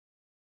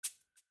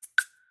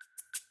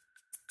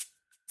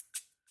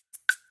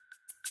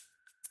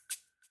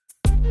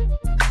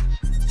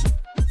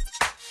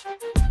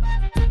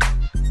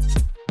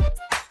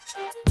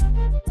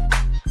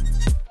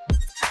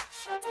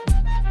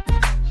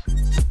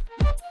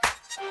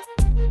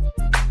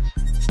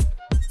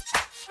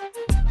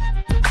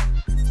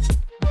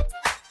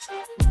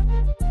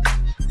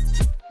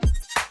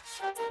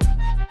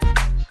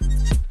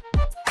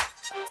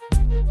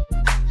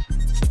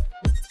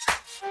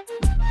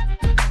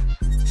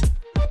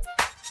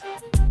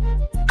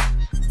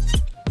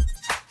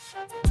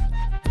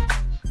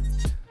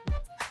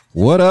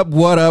What up,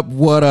 what up,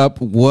 what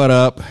up, what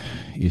up?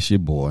 It's your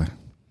boy.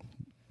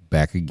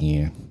 Back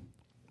again.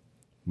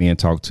 Men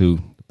Talk 2,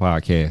 the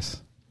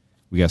podcast.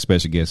 We got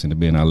special guests in the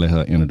building. I'll let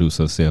her introduce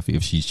herself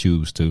if she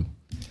chooses to.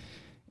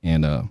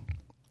 And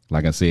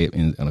like I said,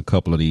 in a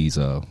couple of these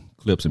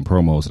clips and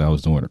promos that I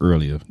was doing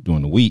earlier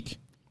during the week,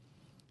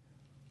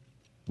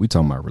 we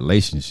talking about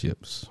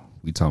relationships.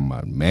 We talking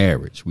about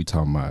marriage. We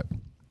talking about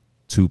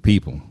two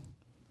people,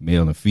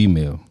 male and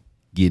female,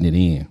 getting it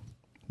in,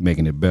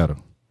 making it better.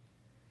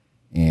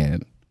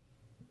 And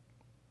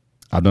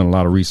I've done a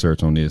lot of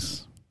research on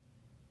this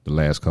the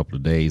last couple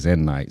of days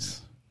and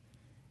nights.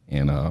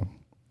 And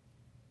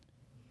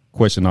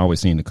question always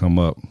seemed to come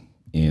up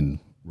in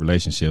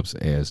relationships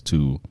as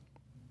to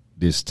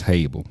this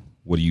table.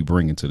 What are you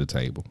bringing to the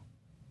table?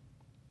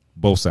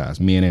 Both sides,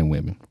 men and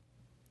women.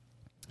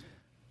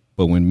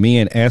 But when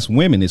men ask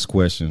women this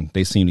question,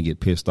 they seem to get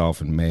pissed off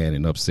and mad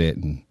and upset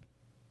and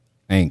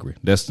angry.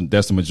 That's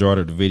the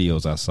majority of the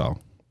videos I saw.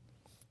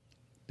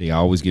 They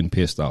always getting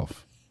pissed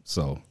off.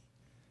 So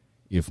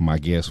if my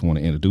guest want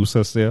to introduce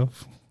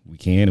herself, we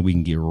can, and we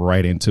can get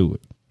right into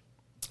it.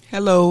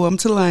 Hello, I'm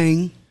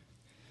Tulane.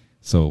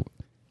 So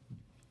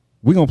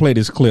we're going to play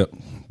this clip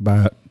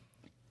by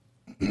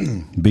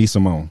B.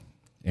 Simone.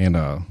 And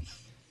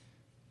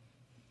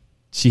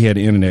she had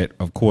the internet,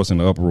 of course, in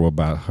the uproar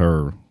about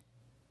her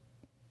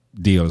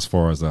deal as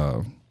far as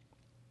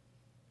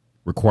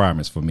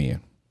requirements for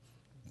men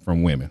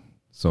from women.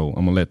 So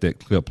I'm going to let that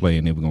clip play,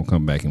 and then we're going to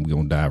come back and we're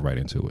going to dive right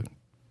into it.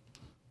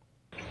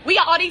 We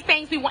got all these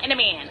things we want in a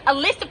man. A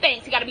list of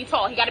things. He got to be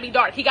tall. He got to be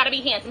dark. He got to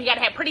be handsome. He got to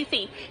have pretty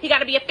teeth. He got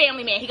to be a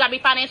family man. He got to be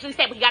financially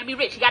stable. He got to be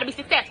rich. He got to be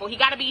successful. He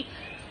got to be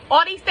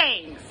all these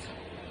things.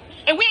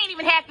 And we ain't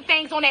even half the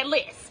things on that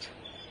list.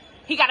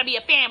 He got to be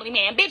a family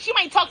man. Bitch, you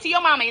ain't talked to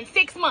your mama in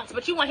 6 months,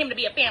 but you want him to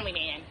be a family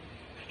man.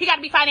 He got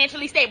to be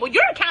financially stable.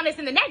 Your account is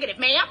in the negative,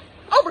 ma'am.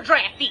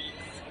 Overdraft fees.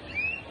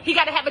 He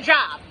got to have a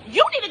job.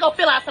 You need to go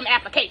fill out some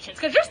applications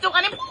because you're still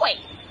unemployed.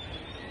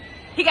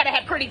 He got to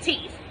have pretty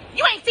teeth.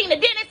 You ain't seen a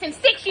dentist in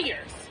 6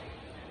 years.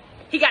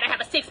 He got to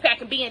have a six-pack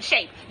and be in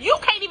shape. You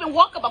can't even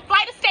walk up a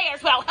flight of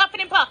stairs without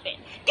huffing and puffing.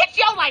 Get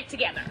your life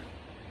together.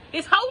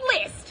 This whole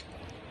list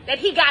that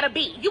he got to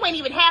be. You ain't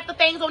even half the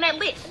things on that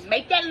list.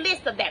 Make that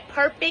list of that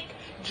perfect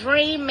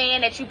dream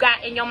man that you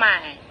got in your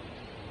mind.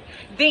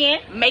 Then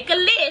make a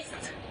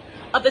list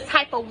of the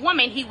type of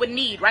woman he would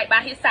need right by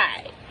his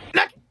side.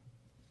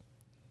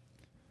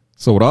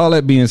 So with all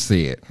that being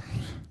said,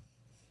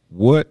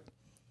 what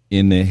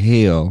in the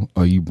hell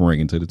are you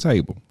bringing to the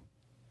table?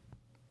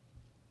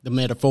 The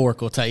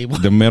metaphorical table.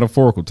 The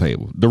metaphorical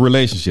table. The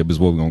relationship is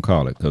what we're going to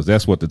call it, because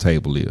that's what the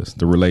table is,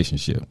 the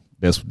relationship.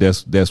 That's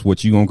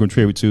what you're going to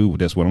contribute to.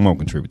 That's what I'm going to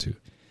contribute to.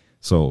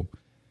 So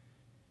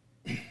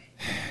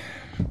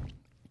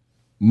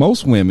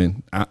most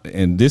women,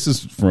 and this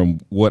is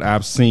from what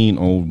I've seen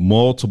on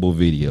multiple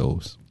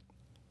videos,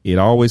 it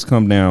always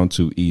comes down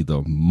to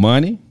either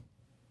money.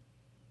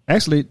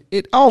 Actually,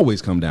 it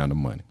always comes down to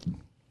money.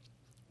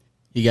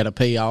 You got to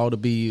pay all the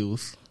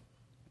bills.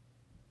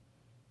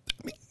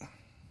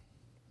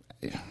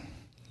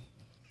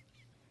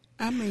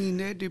 I mean,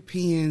 that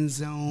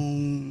depends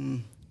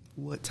on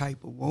what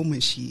type of woman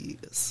she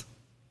is.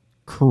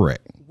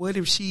 Correct. What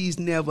if she's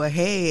never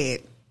had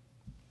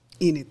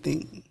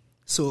anything?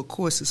 So, of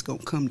course, it's going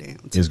to come down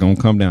to It's going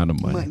to come down to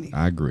money.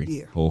 I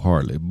agree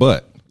wholeheartedly.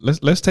 But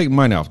let's take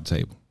money off the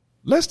table.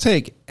 Let's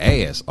take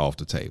ass off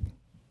the table.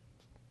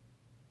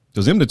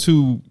 Because them the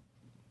two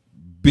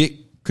big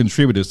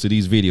contributors to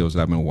these videos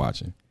that I've been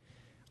watching.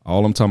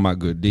 All I'm talking about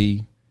good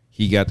D.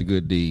 He got the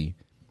good D.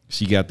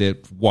 She got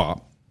that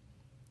WAP.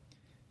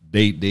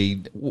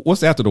 They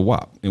what's after the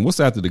WAP and what's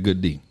after the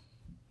good D?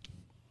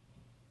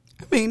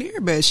 I mean,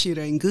 everybody's shit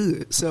ain't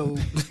good, so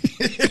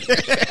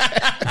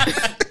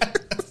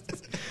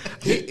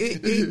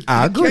it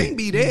can't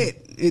be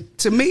that.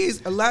 To me,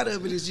 a lot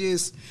of it is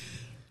just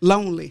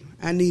lonely.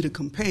 I need a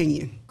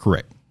companion.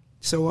 Correct.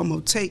 So I'm gonna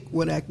take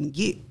what I can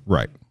get.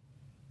 Right.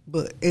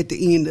 But at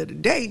the end of the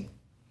day,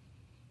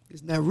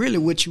 it's not really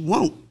what you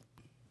want.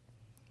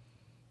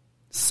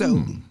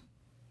 So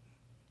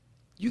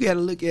you got to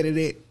look at it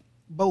at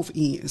both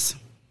ends.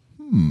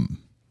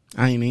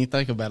 I ain't even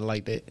think about it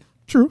like that.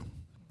 True.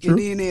 And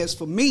then as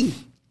for me,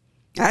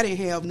 I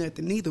didn't have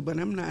nothing either, but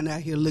I'm not out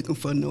here looking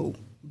for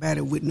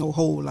nobody with no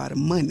whole lot of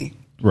money.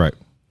 Right.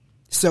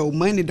 So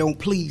money don't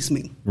please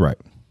me. Right.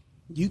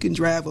 You can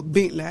drive a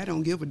Bentley. I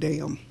don't give a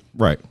damn.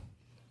 Right.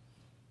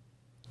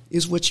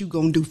 It's what you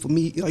going to do for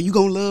me. Are you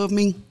going to love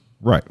me?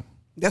 Right.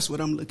 That's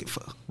what I'm looking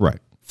for. Right.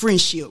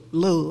 Friendship,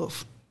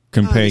 love.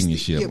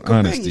 Companionship,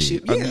 honesty.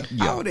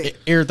 All that.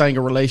 Everything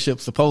a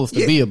relationship's supposed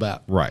to be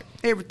about. Right.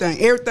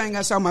 Everything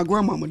I saw my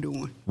grandmama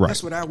doing. Right.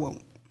 That's what I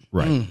want.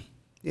 Right.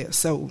 Yeah,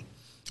 so.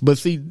 But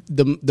see,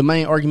 the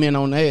main argument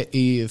on that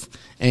is,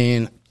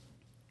 and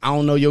I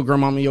don't know your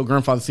grandmama and your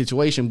grandfather's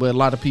situation, but a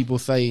lot of people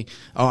say,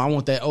 oh, I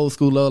want that old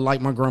school love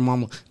like my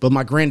grandmama, but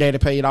my granddaddy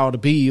paid all the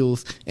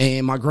bills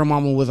and my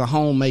grandmama was a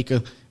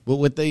homemaker. But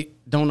what they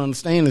don't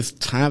understand is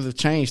times have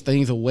changed.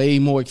 Things are way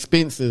more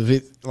expensive.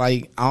 It's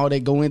like all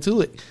that go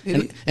into it.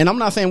 And I'm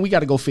not saying we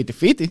got to go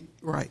 50-50.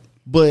 Right.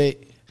 But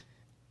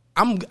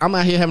I'm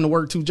out here having to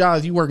work 2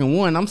 jobs. You working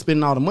one. I'm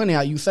spending all the money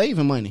out. You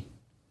saving money.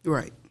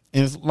 Right.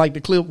 And it's like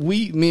the clip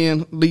me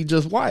and Lee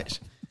just watched.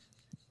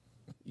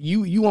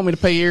 You want me to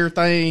pay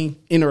everything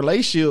in a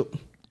relationship,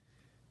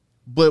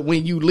 but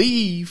when you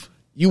leave,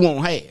 you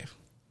won't have.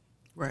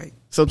 Right.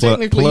 So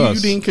technically, you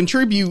didn't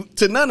contribute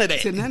to none of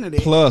that.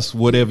 Plus,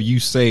 whatever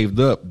you saved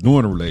up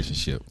during the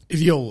relationship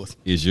is yours.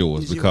 Is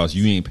yours because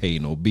you ain't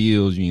paid no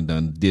bills. You ain't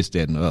done this,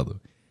 that, and the other.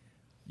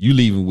 You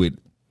leaving with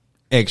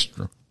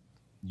extra.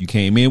 You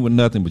came in with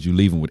nothing, but you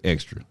leaving with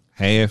extra.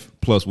 Half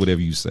plus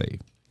whatever you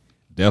saved.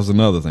 That was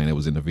another thing that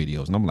was in the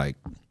videos. And I'm like,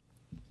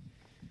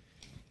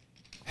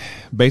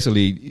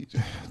 basically,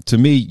 to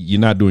me,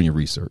 you're not doing your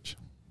research.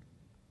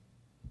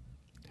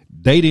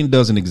 Dating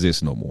doesn't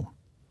exist no more.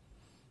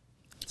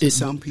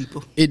 Some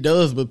people it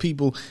does, but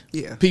people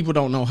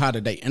don't know how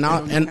to date. And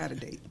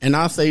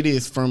I say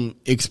this from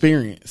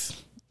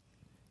experience.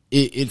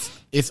 It's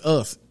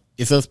us.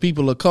 It's us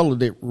people of color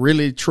that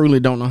really truly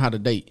don't know how to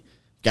date.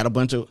 Got a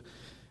bunch of,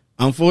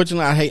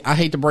 unfortunately, I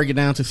hate to break it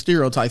down to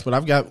stereotypes, but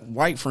I've got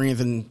white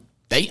friends and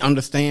they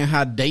understand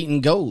how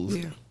dating goes.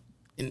 Yeah.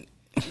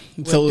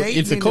 And so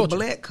it's a culture. The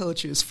black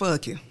culture is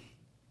fucking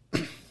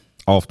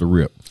off the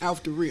rip.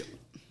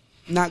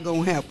 Not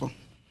gonna happen.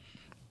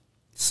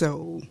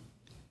 So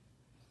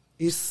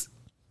it's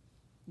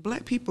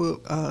black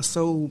people are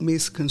so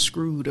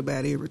misconstrued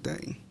about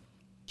everything.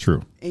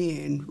 True.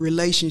 And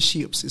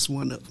relationships is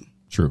one of them.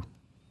 True.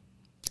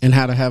 And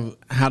how to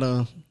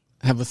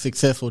have a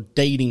successful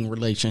dating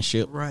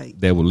relationship. Right.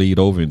 That will lead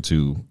over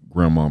into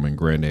grandmama and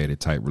granddaddy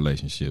type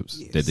relationships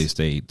that they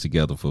stayed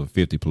together for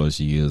 50 plus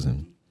years,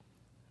 and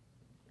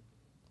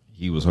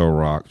he was her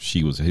rock,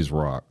 she was his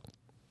rock.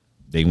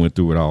 They went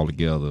through it all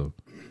together.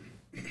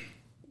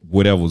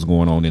 Whatever was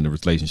going on in the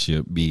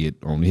relationship, be it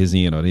on his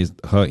end or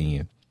her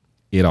end,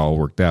 it all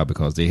worked out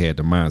because they had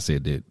the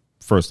mindset that,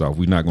 first off,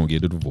 we're not going to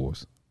get a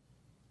divorce.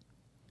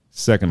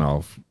 Second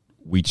off,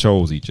 we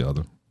chose each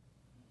other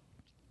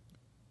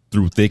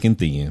through thick and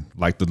thin,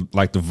 like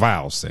the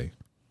vows say.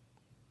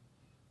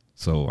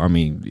 So, I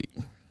mean,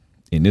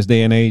 in this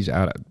day and age,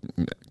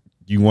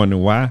 you wonder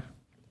why?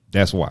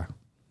 That's why.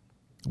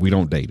 We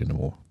don't date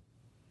anymore.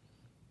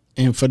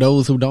 And for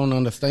those who don't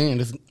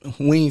understand,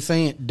 we ain't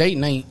saying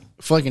dating ain't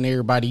fucking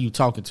everybody you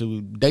talking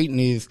to. Dating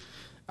is,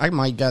 I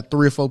might got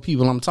 3 or 4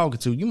 people I'm talking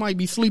to. You might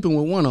be sleeping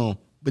with one of them,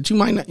 but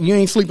you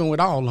ain't sleeping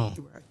with all of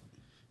them. Right.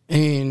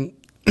 And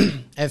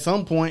at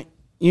some point,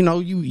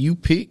 you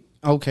pick,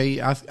 okay,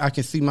 I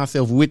can see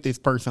myself with this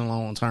person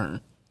long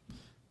term.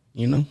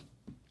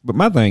 But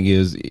my thing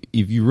is,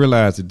 if you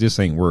realize that this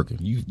ain't working,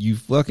 you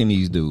fucking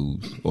these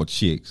dudes or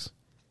chicks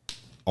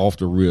off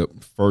the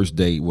rip, first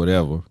date,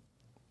 whatever,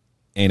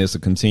 and it's a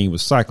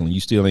continuous cycle and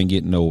you still ain't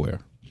getting nowhere.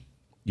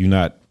 You're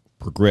not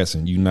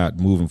progressing. You're not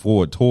moving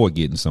forward toward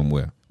getting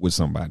somewhere with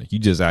somebody. You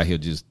just out here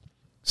just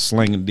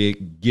slinging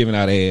dick, giving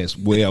out ass,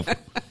 wherever,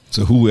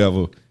 to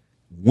whoever,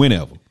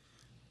 whenever.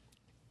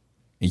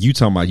 And you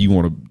talking about you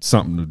want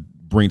something to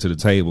bring to the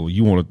table.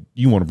 You want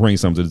to bring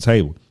something to the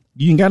table.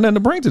 You ain't got nothing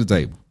to bring to the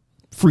table.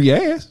 Free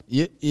ass.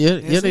 Yeah,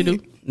 they do.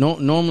 No,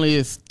 normally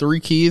it's 3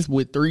 kids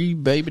with 3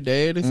 baby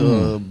daddies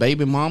or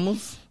baby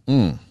mamas.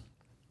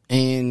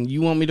 And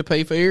you want me to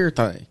pay for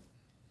everything.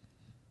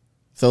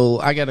 So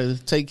I got to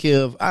take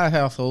care of our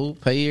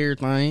household, pay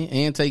everything,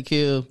 and take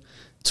care of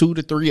 2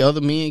 to 3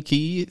 other men,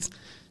 kids.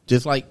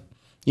 Just like,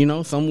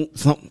 some,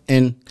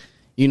 and,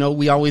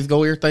 we always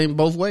go everything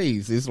both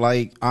ways. It's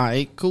like, all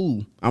right,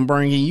 cool. I'm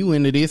bringing you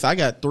into this. I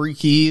got 3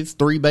 kids,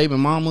 3 baby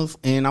mamas,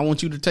 and I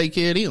want you to take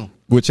care of them.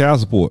 With child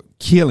support,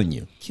 killing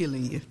you.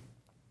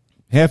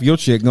 Half your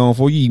check gone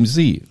before you even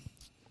see it.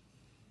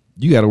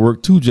 You got to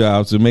work 2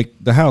 jobs to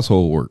make the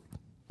household work,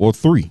 or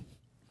 3,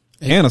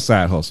 and a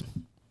side hustle.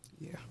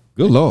 Yeah,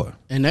 good Lord.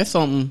 And that's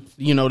something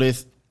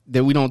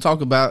that we don't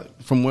talk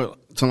about from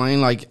what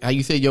Tulane, like how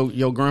you said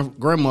your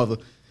grandmother.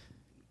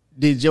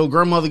 Did your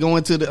grandmother go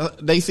into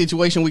they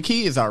situation with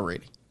kids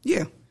already?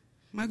 Yeah,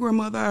 my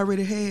grandmother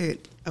already had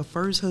a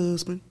first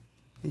husband,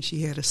 and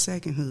she had a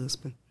second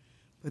husband.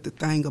 But the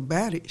thing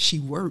about it, she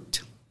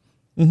worked.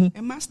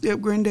 And my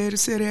step-granddaddy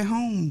sat at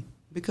home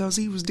because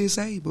he was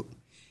disabled.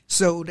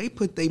 So they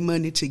put their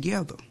money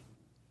together.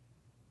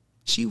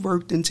 She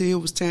worked until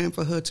it was time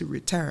for her to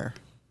retire.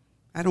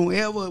 I don't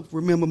ever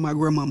remember my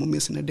grandmama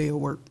missing a day of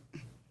work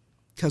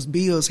because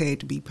bills had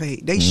to be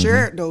paid. They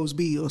shared those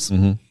bills.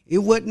 It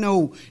wasn't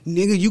no,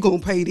 nigga, you going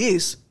to pay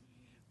this.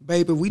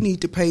 Baby, we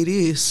need to pay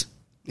this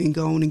and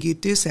go on and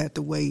get this out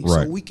the way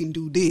so we can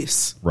do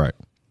this. Right.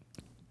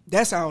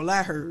 That's all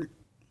I heard.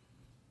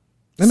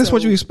 And that's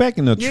what you expect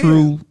in a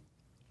true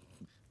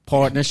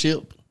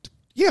partnership.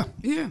 Yeah.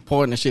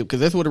 Partnership, because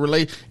that's what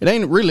it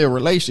ain't really a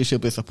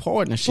relationship, it's a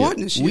partnership.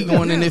 We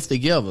going in this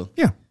together.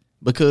 Yeah.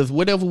 Because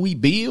whatever we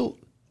build,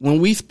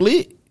 when we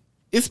split,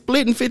 it's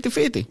splitting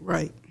 50-50.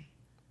 Right.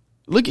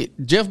 Look at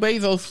Jeff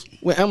Bezos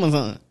with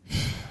Amazon.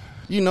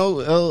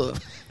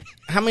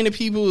 how many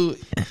people,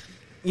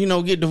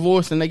 get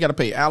divorced and they got to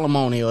pay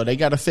alimony or they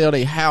got to sell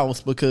their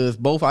house because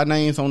both our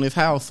names on this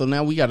house, so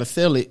now we got to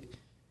sell it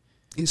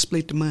and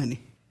split the money.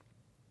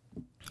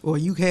 Or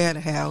you had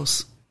a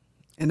house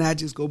and I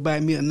just go buy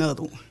me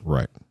another one.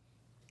 Right.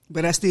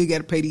 But I still got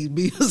to pay these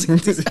bills in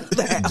this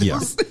other house. Yeah.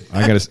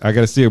 I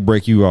gotta still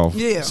break you off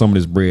some of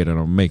this bread that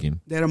I'm making.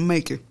 That I'm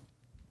making.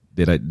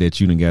 That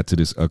you done got to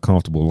this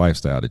comfortable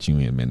lifestyle that you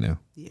in now.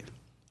 Yeah.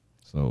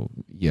 So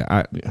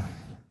yeah,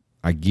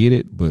 I get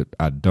it, but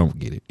I don't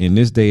get it. In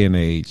this day and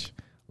age,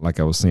 like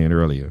I was saying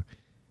earlier,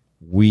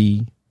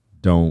 we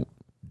don't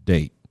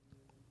date.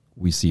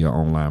 We see an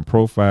online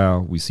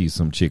profile. We see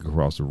some chick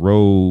across the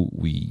road.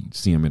 We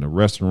see him in a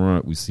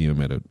restaurant. We see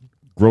him at a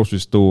grocery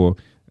store.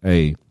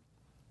 Hey,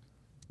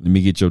 let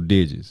me get your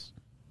digits.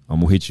 I'm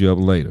gonna hit you up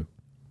later.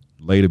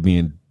 Later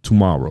being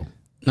tomorrow.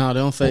 No,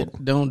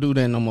 don't do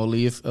that no more,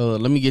 Liz.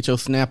 Let me get your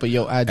Snap or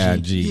your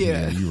IG.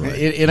 Yeah, you're right.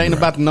 It ain't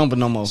about the number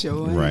no more.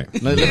 Sure right.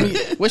 Let me,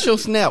 what's your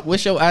Snap?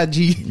 What's your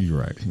IG? You're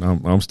right.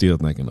 I'm still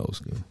thinking old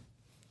school,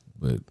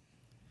 but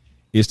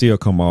it still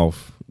come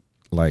off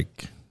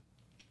like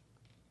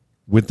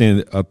within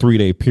a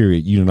 3-day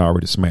period, you done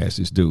already smashed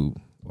this dude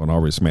or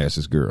already smashed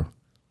this girl.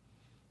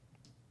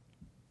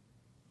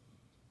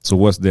 So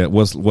what's that?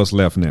 What's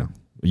left now?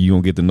 Are you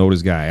gonna get to know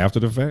this guy after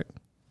the fact?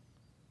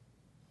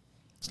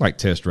 It's like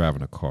test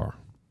driving a car.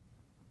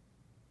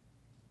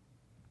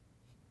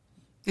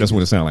 That's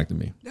what it sounds like to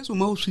me. That's what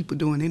most people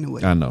doing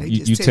anyway. I know. They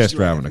You just test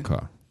driving a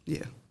car.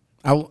 Yeah.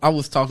 I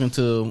was talking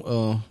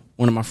to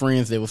one of my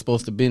friends that was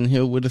supposed to be in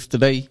here with us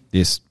today.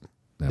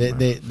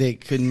 That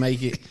couldn't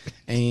make it,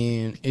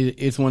 and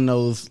it's one of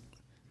those.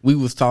 We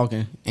was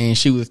talking, and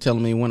she was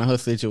telling me one of her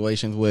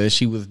situations where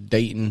she was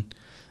dating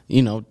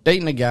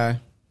a guy.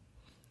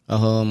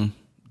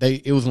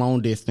 It was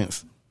long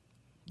distance.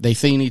 They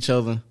seen each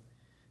other,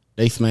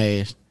 they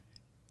smashed,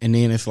 and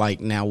then it's like,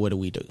 now what do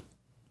we do?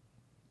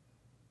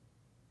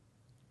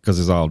 Because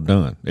it's all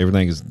done.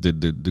 Everything is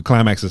the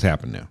climax has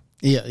happened now.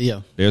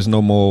 Yeah. There's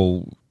no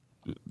more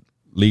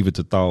leave it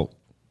to thought.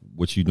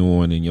 What you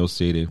doing in your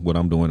city? What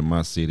I'm doing in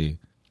my city?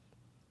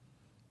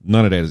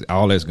 None of that is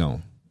all that's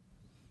gone.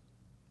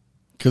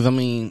 Because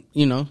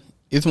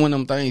it's one of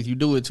them things. You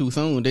do it too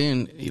soon,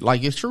 then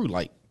it's true.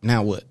 Like,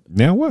 now what?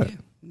 Now what? Yeah.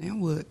 Now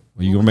what?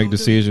 Are you gonna make a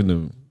decision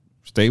to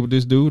stay with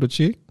this dude or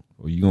chick,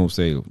 or you gonna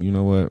say, you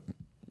know what?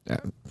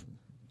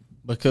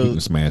 We can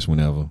smash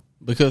whenever.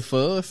 Because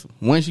for us,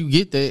 once you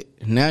get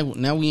that,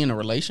 now we in a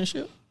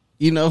relationship.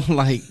 Now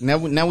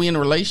we in a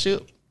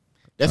relationship.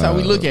 That's how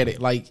we look at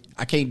it. Like,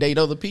 I can't date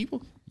other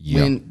people.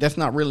 Yeah. When that's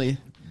not really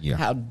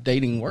how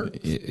dating works.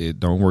 It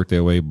don't work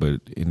that way,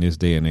 but in this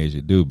day and age,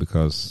 it do,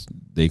 because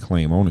they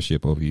claim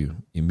ownership of you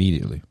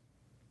immediately.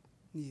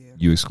 Yeah.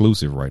 You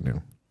exclusive right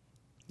now.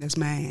 That's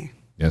mine.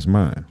 That's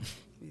mine.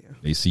 Yeah.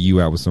 They see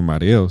you out with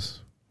somebody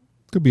else.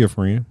 Could be a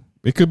friend.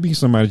 It could be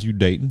somebody you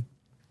dating.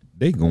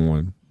 They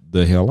going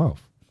the hell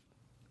off.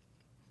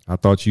 I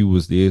thought you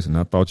was this, and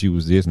I thought you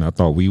was this, and I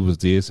thought we was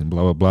this, and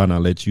blah, blah, blah, and I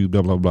let you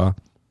blah, blah, blah.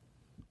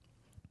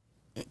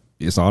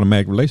 It's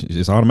automatic relationship.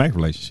 It's automatic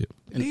relationship.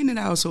 And then it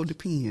also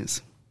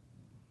depends.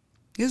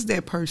 Is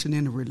that person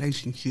in a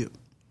relationship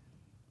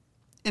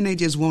and they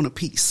just want a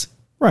piece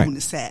on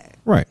the side?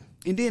 Right.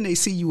 And then they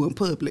see you in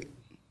public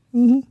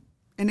and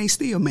they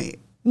still mad.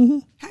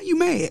 How you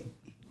mad?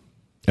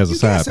 As a You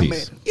side got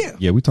piece. somebody.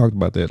 Yeah, we talked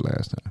about that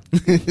last time.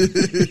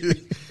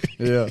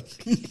 Yeah.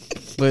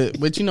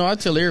 But I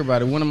tell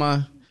everybody, one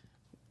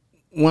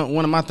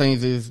of my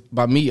things is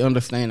by me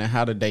understanding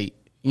how to date.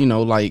 I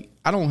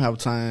don't have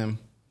time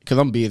because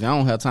I'm busy. I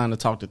don't have time to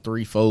talk to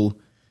 3-4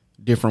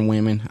 different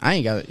women. I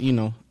ain't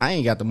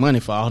got the money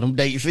for all them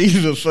dates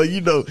either.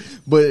 So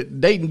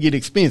but they can get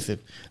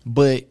expensive.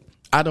 But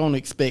I don't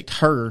expect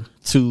her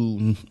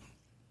to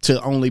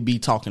only be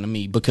talking to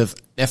me because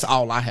that's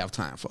all I have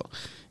time for.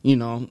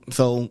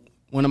 So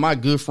one of my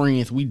good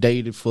friends, we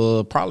dated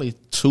for probably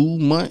 2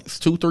 months,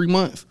 2-3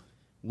 months.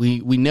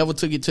 We never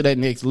took it to that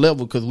next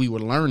level because we were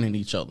learning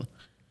each other.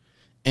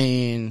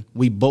 And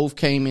we both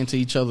came into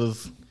each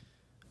other's,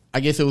 I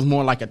guess it was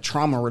more like a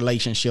trauma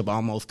relationship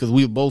almost, because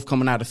we were both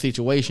coming out of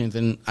situations,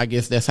 and I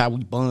guess that's how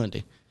we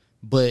bonded.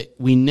 But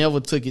we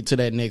never took it to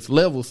that next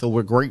level, so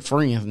we're great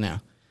friends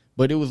now.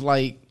 But it was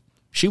like,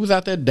 she was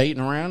out there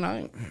dating around.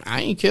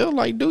 I ain't care.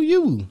 Like, do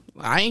you?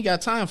 I ain't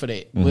got time for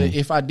that. But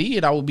if I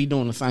did, I would be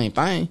doing the same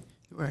thing.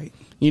 Right.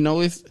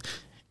 It's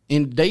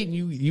in dating,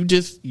 you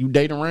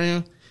date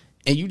around,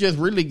 and you just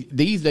really,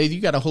 these days, you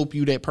got to hope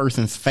you that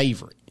person's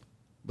favorite,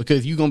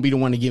 because you're going to be the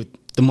one to get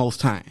the most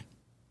time.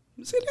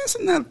 See, that's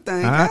another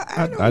thing.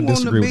 I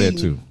disagree with that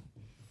too.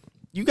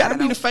 You got to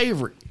be the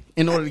favorite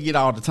in order to get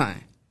all the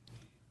time.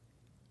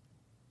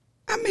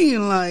 I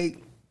mean, like,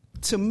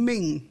 to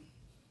me,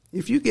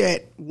 if you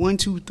got 1,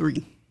 2,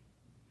 3,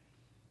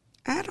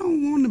 I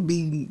don't want to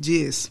be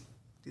just,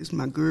 this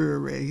my girl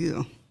right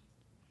here.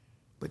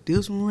 But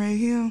this one right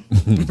here,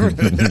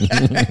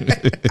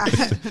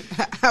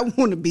 I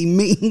want to be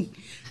me.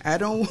 I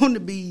don't want to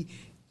be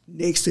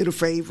next to the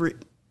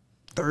favorite,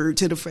 third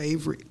to the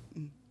favorite.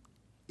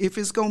 If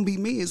it's gonna be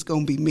me, it's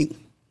gonna be me.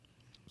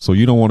 So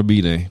you don't want to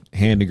be the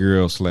handy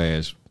girl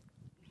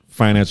 /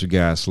 financial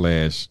guy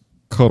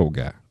 / cuddle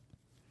guy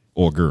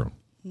or girl.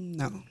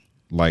 No.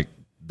 Like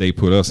they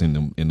put us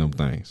in them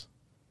things.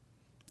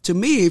 To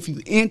me, if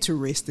you're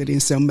interested in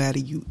somebody,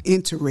 you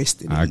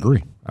interested in. I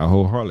agree. I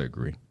wholeheartedly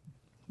agree.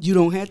 You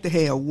don't have to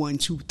have 1,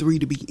 2, 3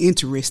 to be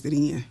interested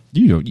in.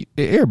 You know,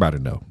 everybody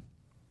know.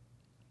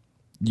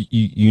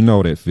 You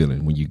know that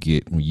feeling when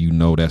you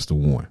know that's the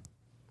one.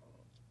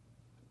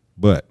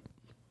 But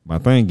my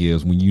thing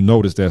is, when you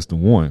notice that's the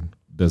one,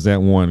 does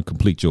that one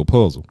complete your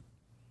puzzle?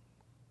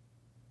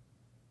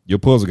 Your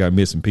puzzle got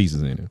missing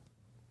pieces in it.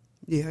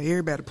 Yeah,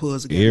 everybody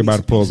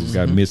puzzles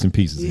got missing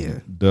pieces in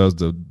it. Does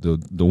the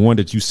one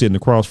that you sitting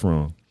across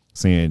from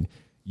saying,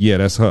 yeah,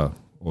 that's her,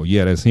 or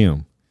yeah, that's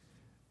him,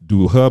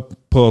 do her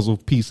puzzle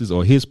pieces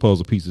or his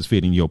puzzle pieces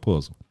fit in your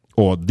puzzle,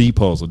 or the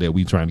puzzle that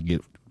we trying to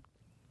get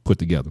put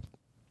together?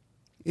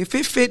 If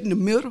it fit in the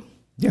middle,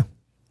 yeah,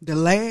 the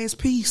last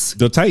piece,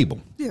 the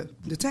table, yeah,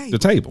 the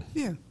table,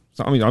 yeah.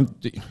 So I mean,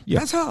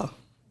 that's her,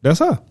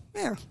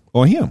 yeah,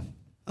 or him,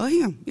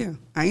 yeah.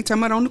 I ain't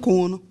talking about on the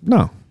corner.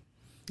 No,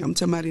 I'm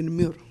talking about in the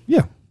middle.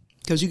 Yeah,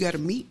 because you got to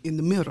meet in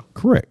the middle.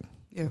 Correct.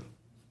 Yeah.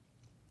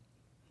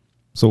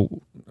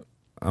 So,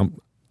 I'm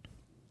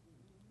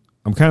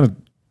kind of.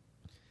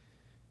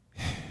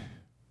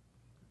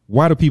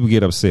 Why do people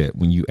get upset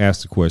when you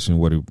ask the question,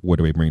 what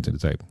do they bring to the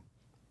table?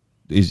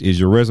 Is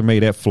your resume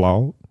that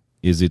flawed?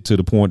 Is it to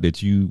the point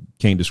that you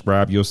can't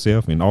describe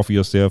yourself and offer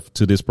yourself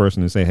to this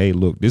person and say, hey,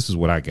 look, this is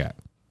what I got.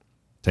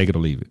 Take it or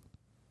leave it.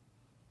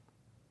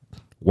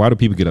 Why do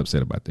people get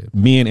upset about that?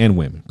 Men and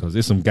women, because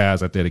there's some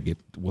guys out there that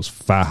was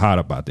fire hot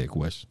about that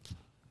question.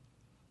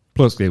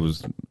 Plus, we'll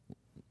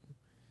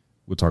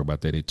talk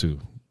about that too.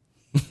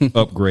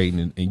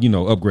 Upgrading and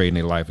upgrading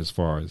their life as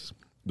far as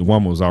the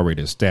woman was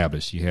already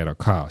established. She had a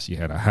car, she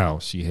had a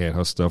house, she had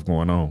her stuff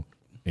going on.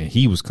 And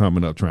he was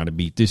coming up trying to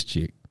beat this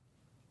chick.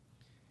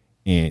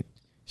 And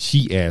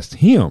she asked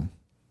him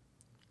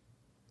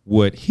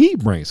what he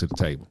brings to the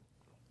table.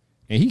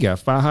 And he got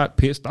fire hot,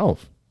 pissed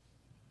off.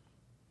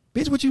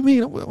 Bitch, what you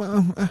mean?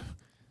 What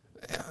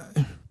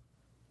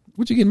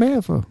you getting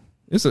mad for?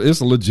 It's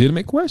a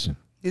legitimate question.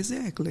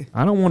 Exactly.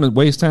 I don't want to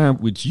waste time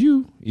with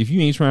you if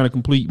you ain't trying to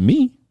complete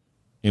me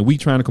and we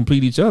trying to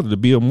complete each other to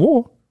build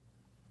more.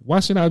 Why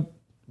should I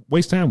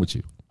waste time with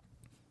you?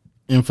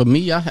 And for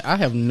me, I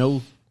have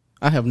no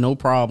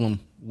problem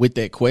with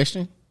that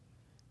question,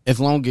 as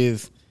long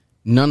as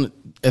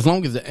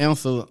the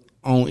answer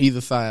on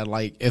either side,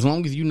 like as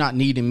long as you're not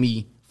needing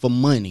me for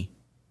money.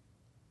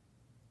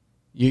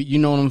 You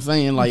know what I'm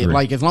saying?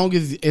 Like as long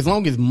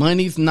as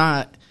money's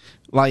not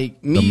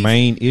like me, the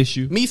main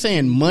issue. Me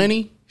saying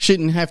money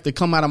shouldn't have to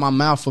come out of my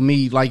mouth for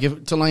me. Like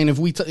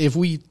if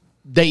we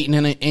dating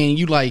and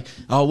you like,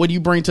 oh, what do you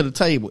bring to the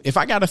table? If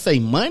I gotta say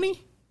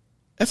money,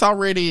 that's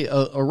already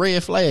a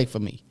red flag for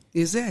me.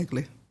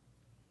 Exactly.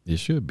 It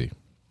should be.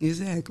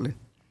 Exactly.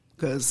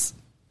 Because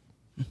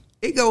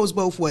it goes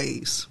both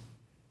ways.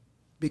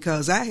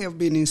 Because I have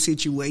been in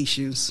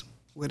situations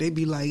where they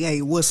be like,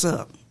 hey, what's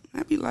up?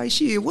 I be like,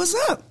 shit, what's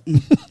up?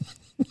 They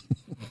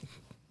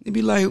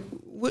be like,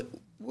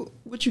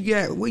 what you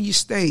got? Where you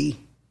stay?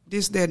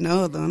 This, that, and the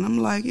other. And I'm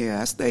like,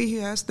 yeah, I stay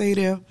here, I stay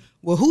there.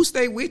 Well, who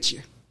stay with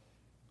you?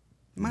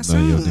 My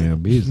son. None of your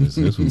damn business.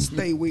 That's who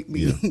stay with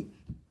me. Yeah.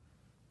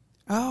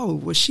 Oh,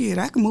 well, shit,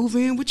 I can move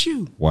in with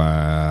you.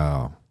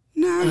 Wow.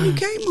 No, you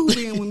can't move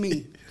in with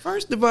me.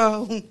 First of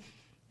all,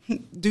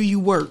 do you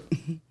work?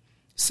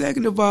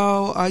 Second of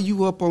all, are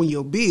you up on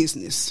your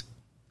business?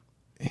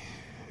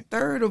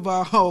 Third of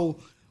all,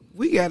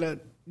 we got to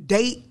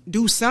date,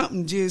 do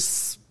something, you're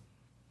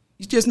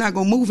just not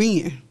going to move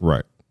in.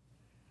 Right.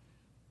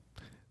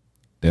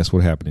 That's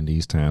what happened in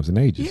these times and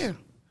ages. Yeah.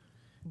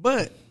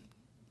 But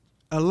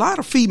a lot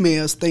of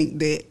females think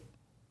that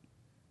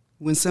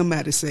when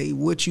somebody say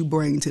what you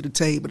bring to the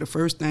table, the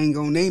first thing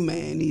on their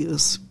mind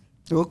is,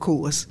 of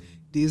course,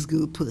 this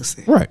good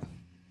pussy. Right.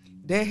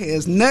 That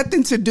has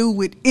nothing to do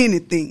with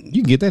anything.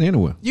 You can get that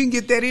anywhere. You can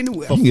get that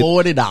anywhere. For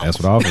 $40. That's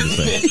what I was going to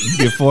say. You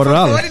can get $40.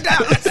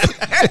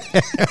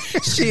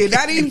 $40. Shit,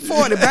 not even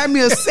 40. Buy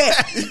me a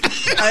set.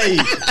 Hey,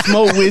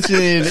 smoke with you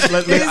and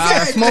smoke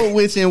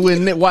with you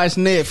and watch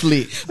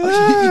Netflix. You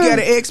got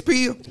an X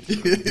pill?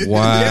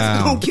 Wow.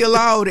 That's going to kill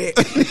all that.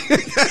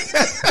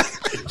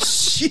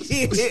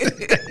 Shit.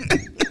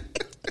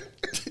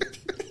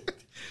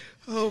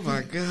 Oh,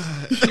 my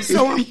God.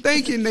 So I'm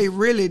thinking they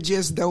really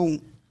just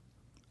don't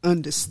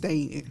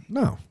understand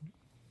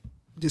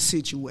the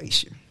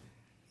situation.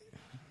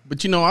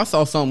 But I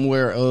saw something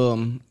where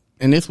and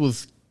this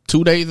was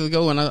 2 days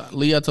ago, and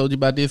I told you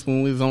about this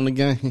when we was on the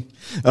game.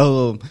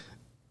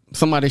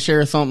 Somebody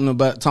shared something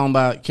about talking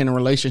about, can a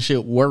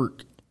relationship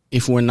work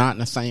if we're not in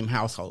the same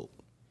household?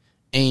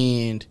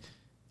 And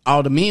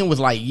all the men was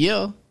like,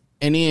 yeah,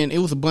 and then it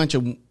was a bunch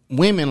of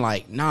women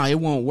like, nah, it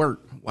won't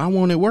work. Why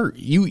won't it work?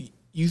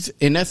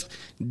 And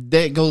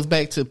that goes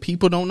back to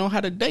people don't know how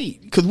to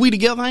date. Because we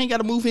together, I ain't got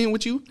to move in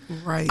with you.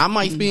 Right. I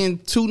might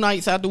spend 2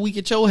 nights out the week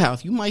at your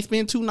house. You might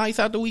spend 2 nights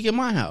out the week at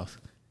my house.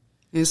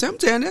 And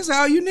sometimes that's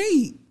all you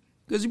need.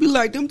 Because you be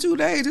like, them 2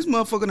 days, this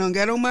motherfucker done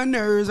got on my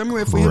nerves. I'm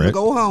ready for him to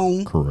go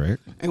home.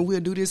 Correct. And we'll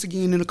do this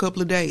again in a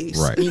couple of days.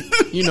 Right.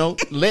 You know,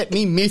 let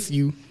me miss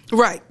you.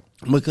 Right.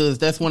 Because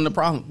that's one of the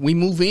problems. We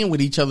move in with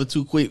each other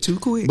too quick. Too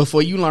quick.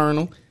 Before you learn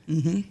them.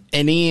 Mm-hmm.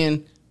 And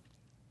then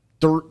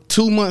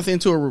 2 months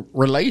into a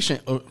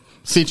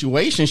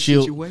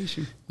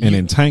situationship. An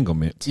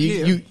entanglement.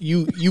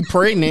 You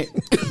pregnant.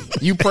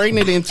 You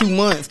pregnant in 2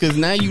 months because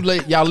now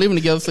y'all living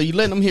together, so you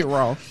letting them hit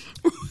raw.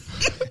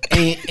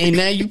 And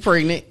now you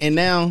pregnant, and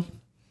now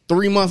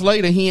 3 months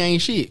later he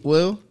ain't shit.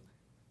 Well,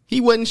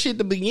 he wasn't shit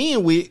to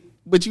begin with,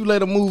 but you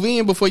let him move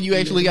in before you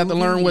actually got to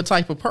learn what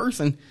type of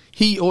person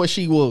he or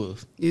she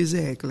was.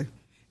 Exactly.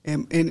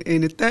 And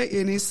the thing,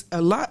 and it's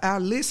a lot. I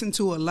listen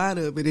to a lot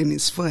of it, and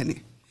it's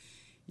funny.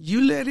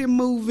 You let him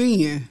move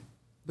in,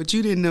 but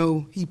you didn't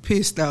know he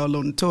pissed all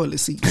on the toilet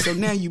seat. So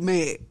now you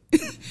mad.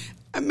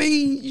 I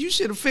mean, you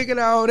should have figured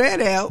all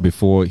that out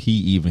before he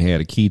even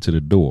had a key to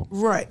the door.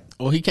 Right.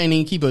 Or he can't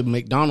even keep a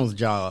McDonald's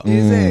job.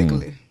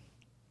 Exactly.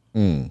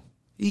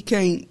 He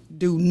can't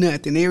do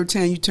nothing. Every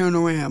time you turn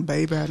around,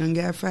 baby, I done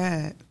got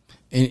fired.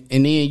 And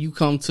then you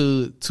come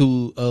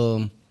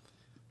to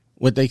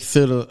what they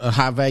consider a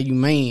high value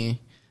man,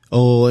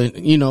 or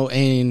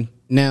and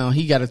now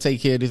he got to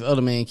take care of this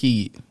other man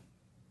kid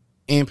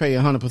and pay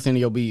 100% of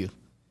your bill.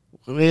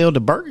 Well,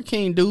 the Burger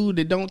King dude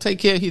that don't take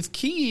care of his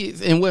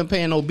kids and wasn't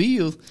paying no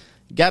bills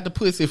got the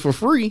pussy for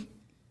free,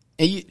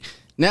 and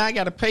now I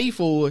got to pay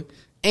for it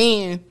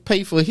and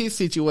pay for his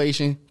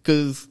situation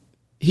because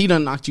he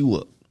done knocked you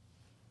up.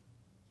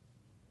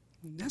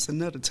 That's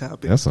another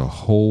topic. That's a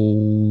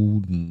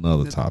whole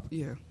nother topic.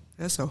 Yeah,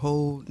 that's a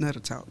whole nother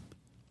topic.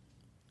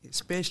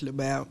 Especially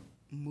about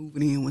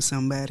moving in with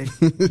somebody.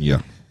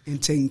 Yeah.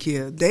 And taking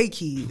care of their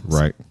kids.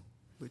 Right.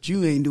 But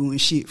you ain't doing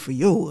shit for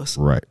yours.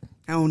 Right.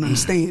 I don't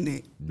understand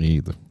that. Me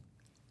either.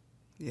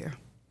 Yeah.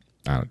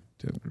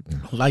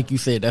 Like you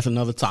said, that's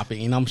another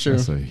topic, and I'm sure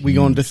we're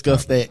going to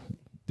discuss that.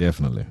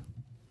 Definitely.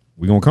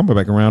 We're going to come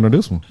back around on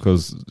this one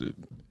because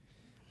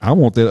I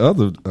want that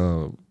other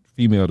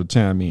female to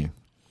chime in.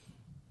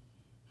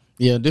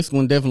 Yeah, this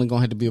one definitely going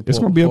to have to be a part. It's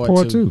going to be a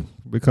part two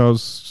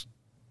because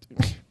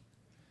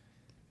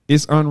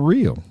it's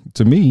unreal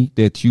to me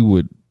that you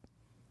would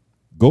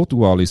go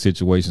through all these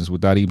situations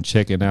without even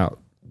checking out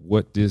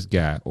what this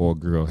guy or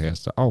girl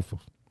has to offer.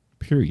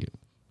 Period.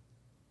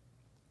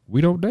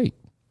 We don't date.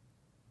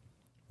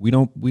 We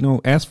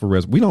don't ask for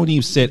rest. We don't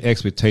even set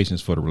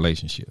expectations for the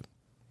relationship.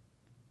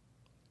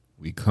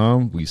 We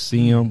come, we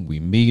see them,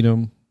 we meet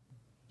them,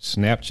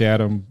 Snapchat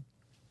them,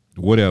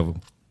 whatever,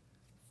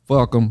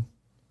 fuck them,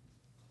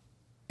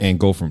 and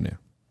go from there.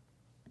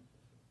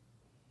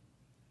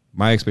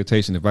 My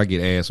expectation, if I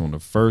get asked on the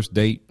first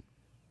date,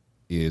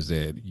 is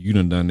that you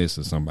done this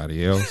to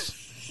somebody else.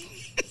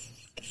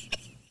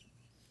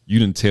 You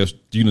done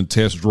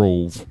test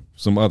drove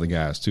some other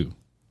guys too.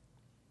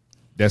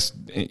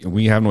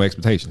 We have no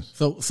expectations.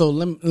 So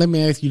let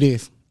me ask you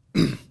this,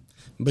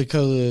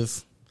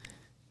 because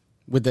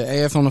with the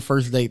ass on the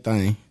first date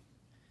thing,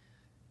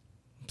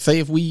 say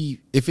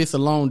if it's a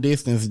long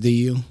distance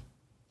deal,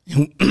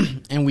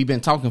 and we've been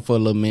talking for a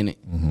little minute,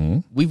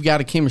 we've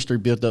got a chemistry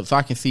built up, so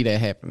I can see that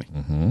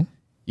happening.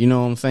 You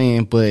know what I'm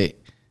saying? But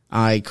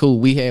all right, cool.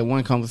 We had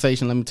one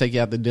conversation. Let me take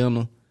you out to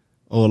dinner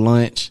or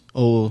lunch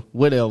or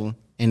whatever,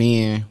 and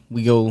then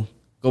we go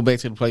back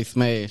to the place,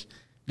 smash.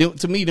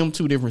 To me, them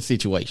two different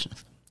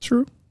situations.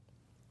 True.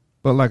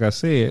 But like I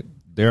said,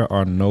 there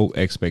are no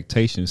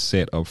expectations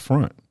set up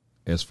front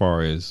as far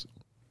as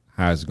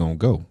how it's going to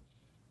go.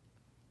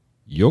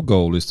 Your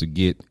goal is to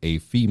get a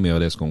female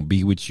that's going to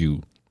be with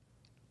you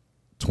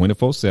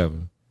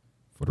 24/7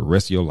 for the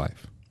rest of your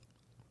life.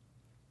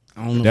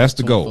 I don't know. That's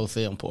the goal.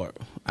 24/7 part.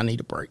 I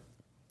need a break.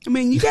 I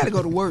mean, you got to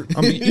go to work.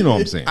 I mean, you know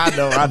what I'm saying. I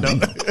know.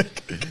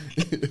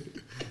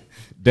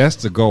 That's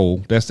the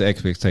goal. That's the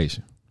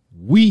expectation.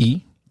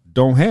 We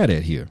don't have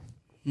that here.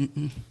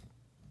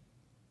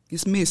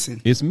 It's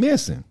missing. It's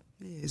missing.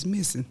 Yeah, it's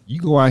missing. You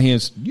go out here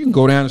and you can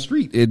go down the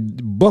street at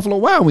Buffalo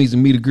Wild Wings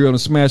and meet a girl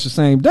and smash the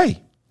same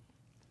day.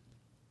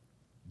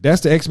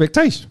 That's the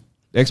expectation.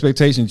 The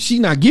expectation, she's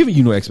not giving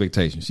you no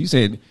expectation. She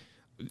said,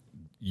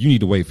 you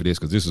need to wait for this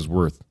because this is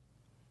worth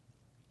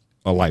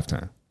a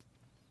lifetime.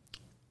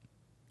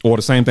 Or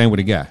the same thing with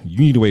a guy. You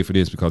need to wait for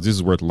this because this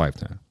is worth a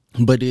lifetime.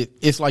 But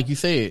it's like you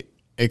said,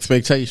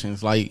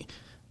 expectations. Like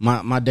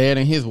my dad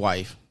and his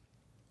wife,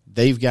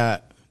 they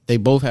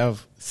both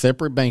have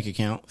separate bank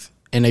accounts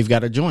and they've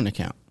got a joint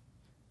account.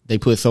 They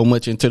put so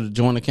much into the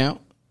joint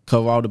account,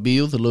 cover all the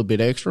bills, a little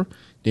bit extra.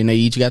 Then they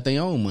each got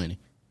their own money.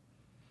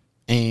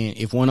 And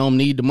if one of them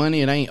need the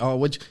money, it ain't,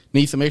 what you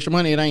need some extra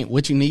money, it ain't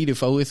what you need it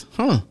for. It's,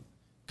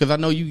 because I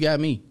know you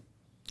got me.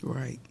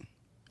 Right.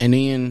 And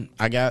then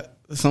I got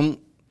some.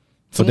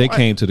 So they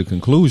came to the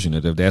conclusion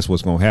that if that's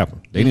what's going to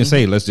happen. They didn't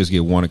say, let's just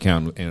get one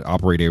account and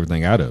operate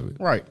everything out of it.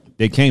 Right.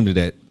 They came to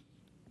that.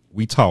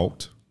 We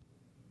talked.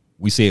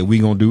 We said, we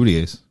going to do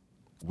this.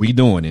 We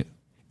doing it.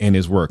 And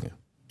it's working.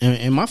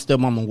 And my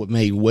stepmama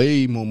made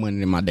way more money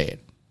than my dad.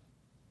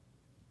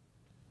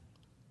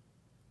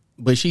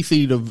 but she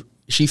see the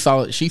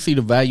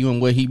value in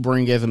what he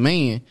bring as a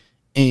man,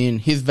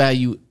 and his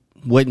value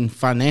wasn't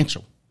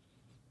financial.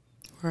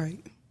 Right.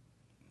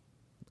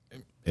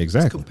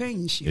 Exactly.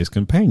 It's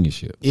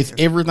companionship. It's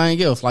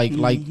everything else. Like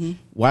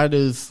why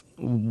does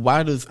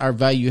our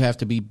value have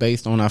to be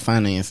based on our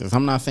finances?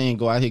 I'm not saying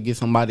go out here and get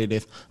somebody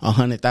that's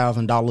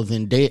 $100,000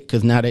 in debt,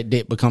 because now that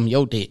debt become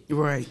your debt.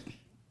 Right.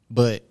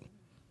 But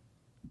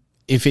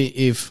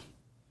if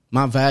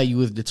my value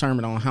is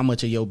determined on how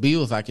much of your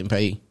bills I can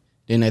pay,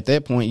 then at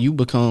that point you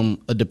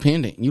become a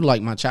dependent. You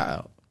like my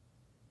child.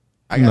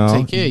 I gotta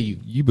take care of you.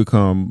 You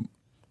become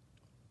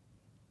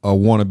a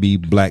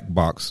wannabe black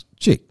box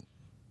chick.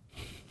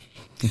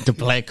 The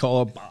black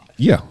card box.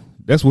 Yeah,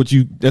 that's what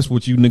you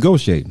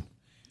negotiate.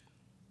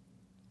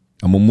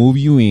 I'm gonna move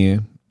you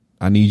in.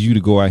 I need you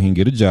to go out here and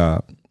get a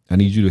job. I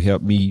need you to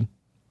help me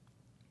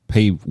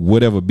pay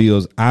whatever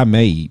bills I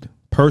made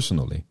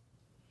personally,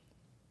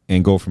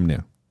 and go from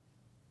there.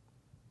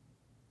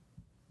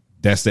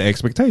 That's the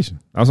expectation.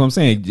 That's what I'm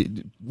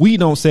saying. We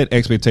don't set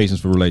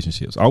expectations for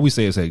relationships. All we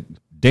say is, "Hey,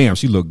 damn,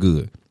 she look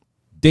good.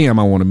 Damn,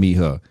 I want to meet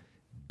her.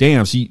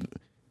 Damn, she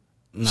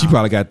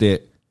probably got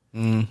that."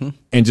 Mm-hmm.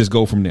 And just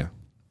go from there.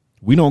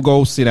 We don't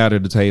go sit out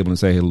at the table and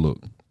say, "Hey,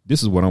 look,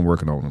 this is what I'm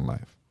working on in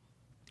life.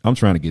 I'm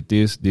trying to get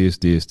this,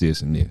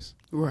 and this.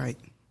 Right.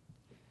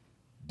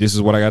 This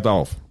is what I got to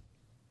offer.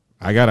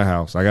 I got a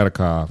house. I got a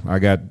car. I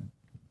got a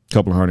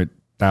couple of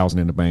 $100,000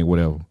 in the bank,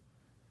 whatever.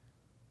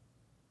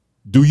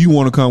 Do you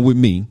want to come with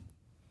me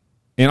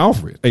and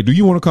offer it? Hey, do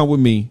you want to come with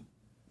me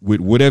with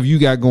whatever you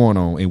got going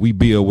on, and we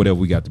build whatever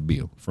we got to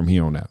build from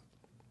here on out?"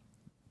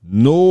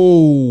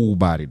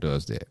 Nobody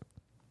does that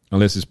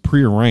unless it's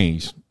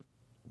prearranged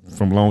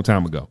from a long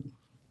time ago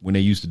when they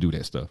used to do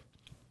that stuff.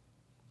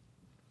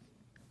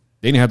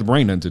 They didn't have to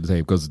bring nothing to the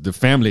table because the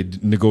family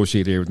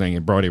negotiated everything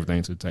and brought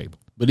everything to the table.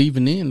 But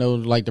even then, though,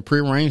 like the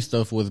prearranged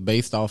stuff was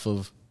based off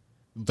of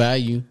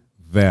value.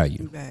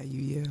 Value,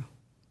 yeah.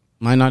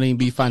 Might not even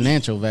be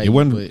financial value. It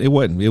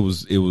wasn't.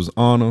 It was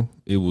honor.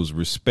 It was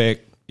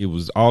respect. It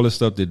was all this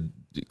stuff that,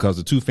 because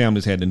the two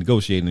families had to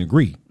negotiate and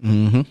agree.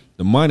 Mm-hmm.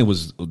 The money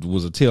was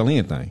a tail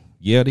end thing.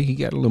 Yeah, he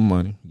got a little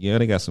money. Yeah,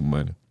 they got some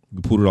money.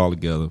 We put it all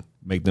together,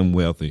 make them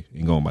wealthy,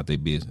 and go about their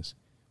business.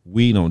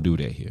 We don't do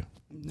that here.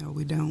 No,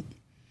 we don't.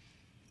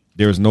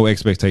 There's no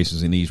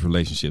expectations in these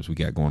relationships we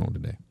got going on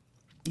today.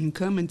 And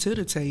coming to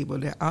the table,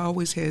 there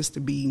always has to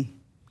be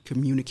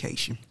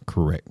communication.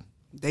 Correct.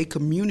 They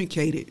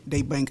communicated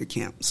their bank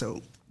account,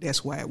 so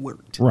that's why it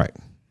worked. Right.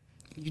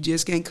 You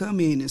just can't come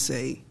in and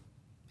say,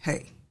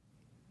 "Hey,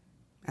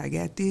 I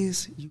got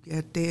this, you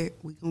got that,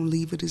 we're going to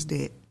leave it as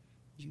that.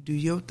 You do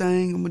your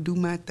thing, I'm going to do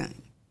my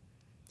thing."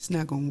 It's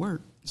not going to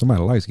work.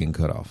 Somebody's lights getting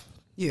cut off.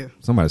 Yeah.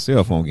 Somebody's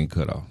cell phone getting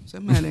cut off.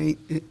 Somebody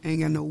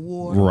ain't got no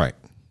water. Right.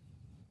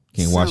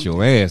 Can't wash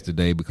your ass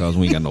today because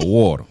we ain't got no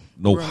water.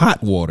 No right.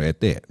 Hot water at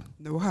that.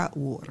 No hot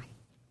water.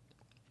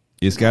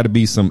 It's got to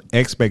be some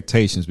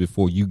expectations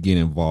before you get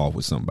involved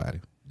with somebody.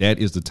 That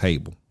is the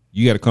table.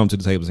 You got to come to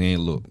the table saying,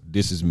 "Look,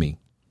 this is me.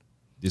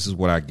 This is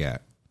what I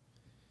got.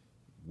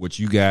 What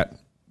you got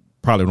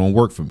probably don't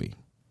work for me,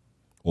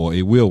 or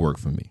it will work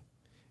for me."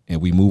 And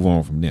we move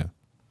on from there.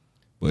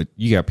 But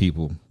you got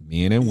people,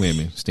 men and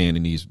women, staying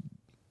in these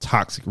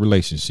toxic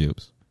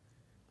relationships,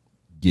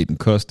 getting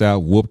cussed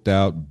out, whooped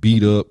out,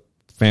 beat up,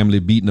 family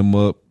beating them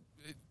up,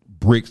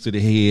 bricks to the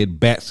head,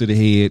 bats to the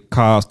head,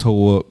 cars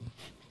tore up,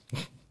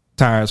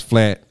 tires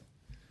flat,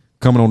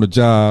 coming on the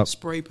job,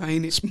 spray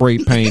painting,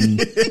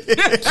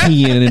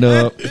 keying it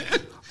up,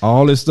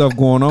 all this stuff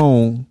going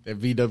on. That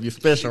VW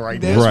special right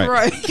there.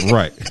 That's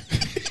right.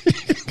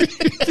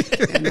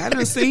 And I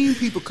done seen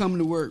people coming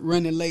to work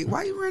running late.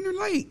 Why you running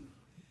late?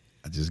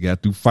 I just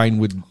got through fighting.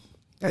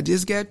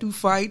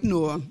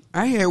 Or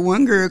I had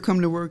one girl come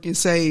to work and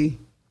say,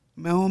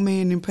 "My old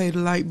man didn't pay the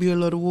light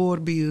bill or the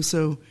water bill,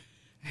 so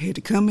I had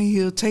to come in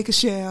here, take a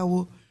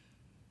shower."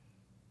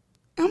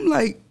 I'm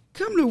like,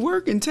 come to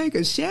work and take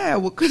a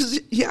shower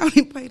because y'all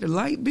didn't pay the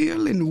light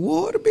bill and the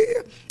water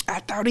bill? I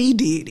thought he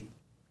did it.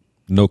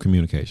 No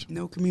communication.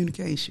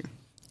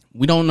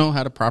 We don't know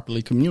how to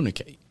properly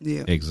communicate.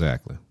 Yeah.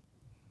 Exactly.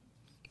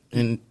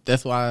 And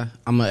that's why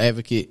I'm an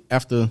advocate.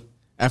 After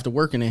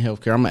working in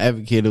healthcare, I'm an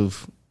advocate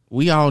of,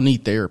 we all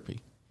need therapy.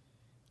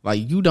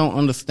 Like, you don't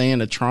understand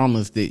the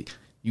traumas that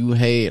you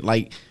had.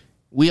 Like,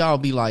 we all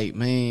be like,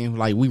 man,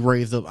 like, we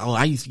raised up,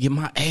 I used to get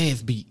my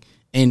ass beat.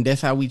 And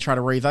that's how we try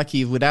to raise our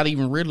kids without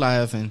even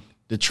realizing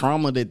the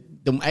trauma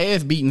that them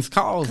ass beatings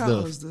caused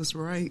us.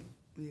 Right.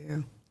 Yeah.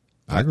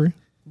 I agree.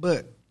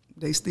 But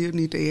they still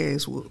need their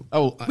ass whooped.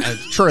 Oh,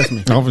 trust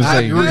me.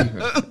 I agree.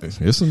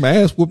 There's some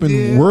ass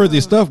whooping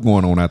worthy stuff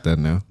going on out there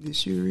now. It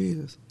sure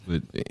is.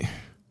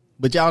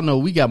 But y'all know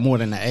we got more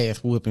than the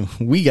ass whooping.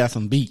 We got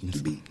some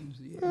beatings.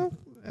 Yeah. Well,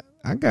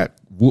 I got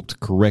whooped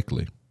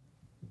correctly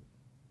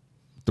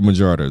the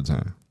majority of the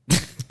time.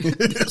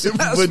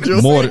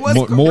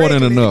 More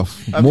than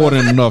enough. More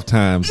than enough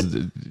times.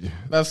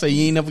 I say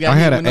you ain't never got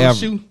hit with no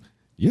shoe.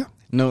 Yeah.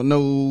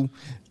 No.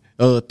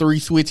 3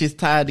 switches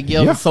tied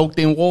together, soaked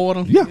in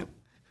water. Yeah.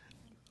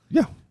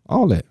 Yeah.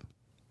 All that.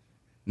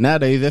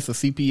 Nowadays, that's a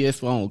CPS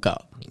phone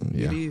call.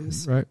 Yeah, It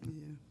is. right. Yeah.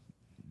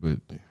 But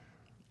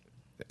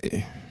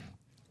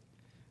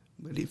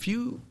But if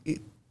you, if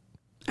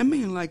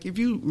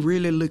you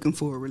really looking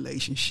for a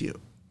relationship,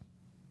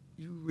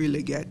 you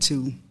really got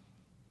to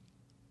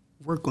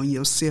work on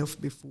yourself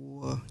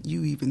before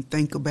you even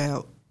think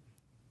about,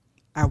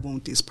 I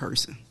want this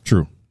person.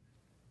 true.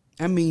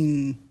 I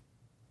mean,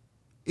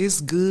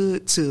 it's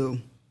good to,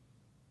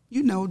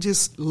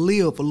 just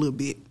live a little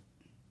bit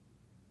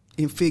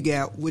and figure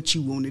out what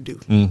you want to do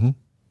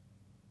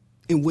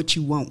and what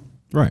you want.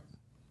 Right.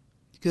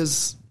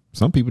 Because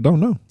Some people don't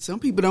know. some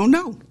people don't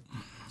know.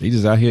 They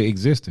just out here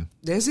existing,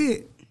 That's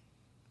it.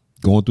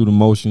 going through the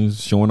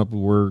motions, showing up at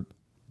work,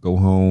 go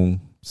home,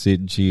 sit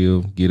and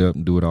chill, get up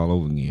and do it all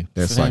over again.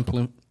 That's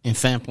cycle.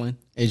 Sampling,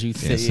 as you Yeah,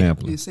 said.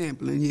 sampling. It's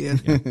sampling, yeah.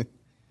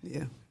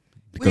 Yeah.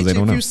 Because Which, they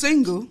don't if know. you're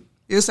single,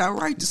 it's all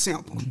right to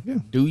sample. Yeah.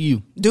 Do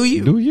you? Do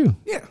you? Do you?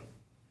 Yeah.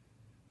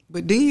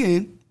 But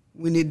then,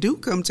 when it do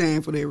come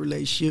time for that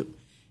relationship,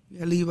 you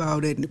gotta leave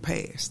all that in the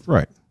past.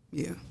 Right.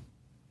 Yeah.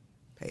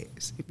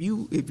 Past. If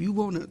you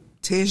want to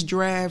test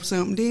drive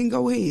something, then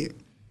go ahead.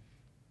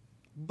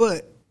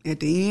 But at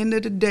the end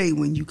of the day,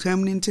 when you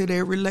coming into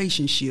that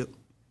relationship,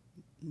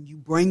 you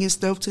bringing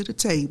stuff to the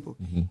table,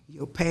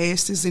 your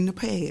past is in the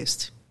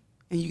past,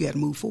 and you got to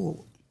move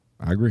forward.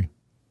 I agree.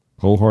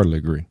 Wholeheartedly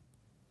agree.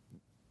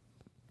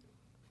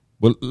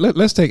 Well,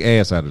 let's take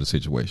ass out of the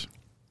situation.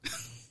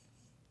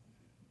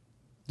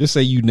 Just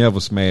say you never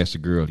smashed a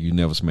girl, you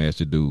never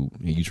smashed a dude,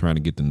 and you trying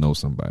to get to know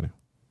somebody.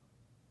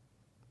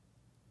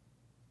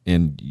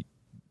 And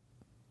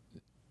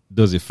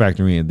does it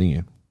factor in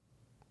then,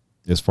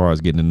 as far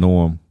as getting to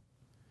know them,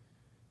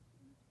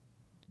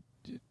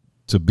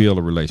 to build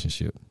a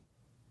relationship?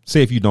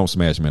 Say if you don't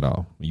smash them at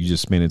all, you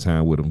just spending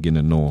time with them,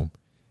 getting to know them,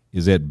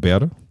 is that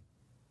better?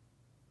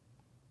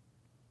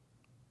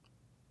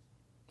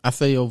 I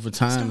say over It's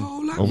the time.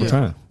 whole lot. Over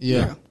time.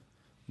 Yeah.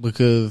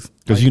 Because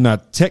Because you're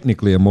not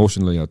technically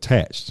emotionally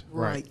attached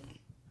Right.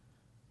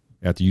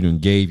 after you done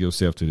gave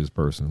yourself to this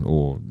person,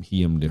 or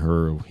him to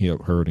her,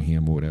 or her to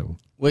him, or whatever.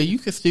 well, you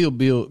can still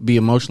be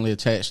emotionally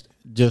attached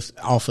just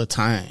off of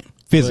time.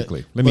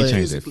 Physically. Let me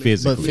change that.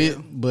 physically.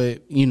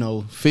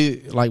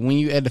 Physically. Like when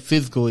you add the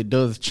physical, it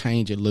does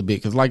change it a little bit.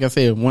 Because like I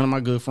said, one of my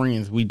good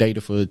friends, we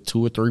dated for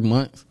 2 or 3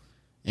 months,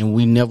 and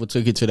we never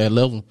took it to that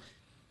level.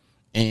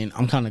 And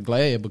I'm kind of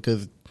glad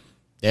because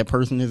that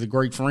person is a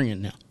great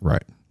friend now.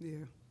 Right. Yeah.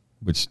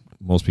 Which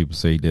most people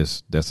say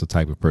that's the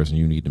type of person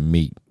you need to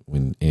meet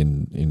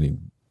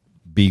and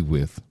be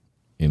with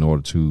in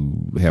order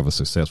to have a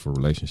successful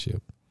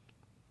relationship.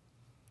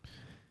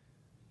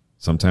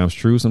 Sometimes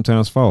true,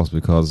 sometimes false,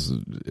 because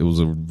it was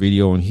a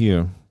video in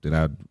here that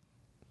I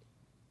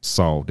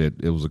saw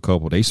that it was a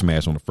couple, they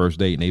smashed on the first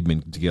date and they've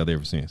been together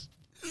ever since.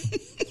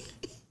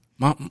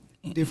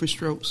 Different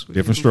strokes. For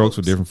Different strokes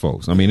for different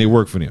folks. I mean, it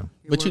worked for them.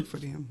 But for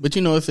them. But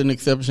it's an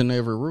exception to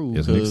every rule.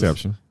 It's an 'cause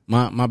exception.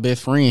 My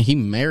best friend, he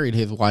married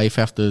his wife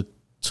after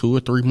 2 or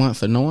 3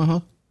 months of knowing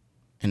her,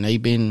 and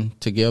they've been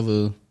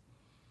together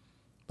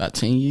about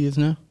 10 years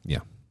now. Yeah.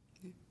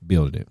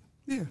 Build it.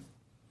 Yeah.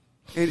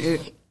 And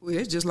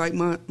it's just like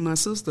my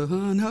sister, her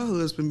and her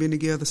husband been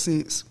together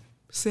since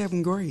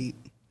 7th grade.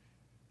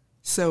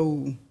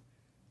 So,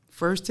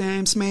 first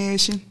time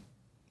smashing,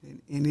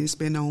 and it's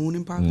been on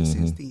and popping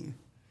since then.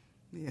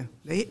 Yeah.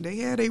 They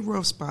had their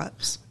rough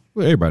spots.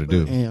 Well, everybody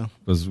do. Yeah.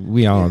 Because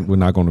we're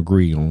not going to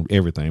agree on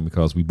everything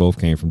because we both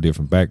came from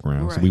different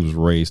backgrounds. Right. We was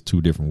raised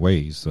 2 different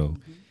ways. So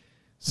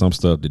some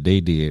stuff that they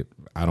did,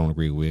 I don't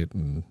agree with.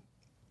 And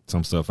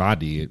some stuff I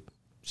did,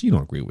 she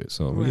don't agree with.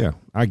 So, Right. yeah,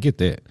 I get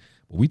that.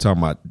 But we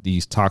talking about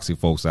these toxic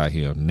folks out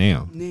here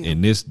now,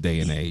 in this day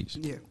and age,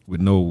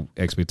 with no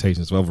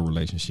expectations of a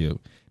relationship.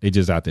 They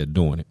just out there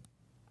doing it.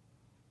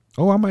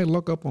 Oh, I might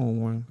look up on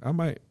one. I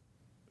might.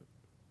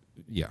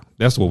 Yeah,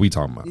 that's what we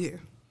talking about. Yeah.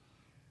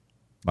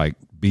 Like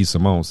B.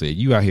 Simone said,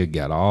 you out here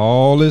got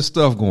all this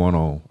stuff going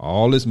on,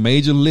 all this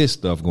major list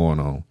stuff going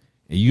on,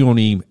 and you don't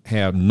even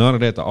have none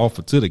of that to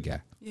offer to the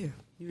guy. Yeah.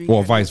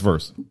 Or vice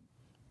versa.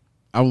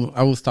 I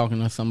was talking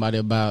to somebody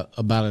about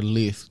a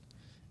list,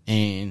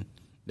 and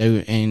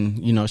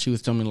she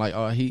was telling me like,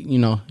 oh,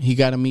 he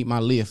got to meet my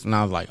list, and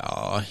I was like,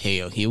 oh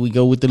hell, here we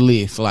go with the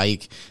list.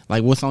 Like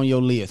what's on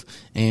your list?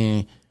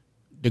 And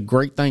the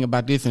great thing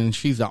about this, and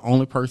she's the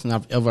only person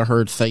I've ever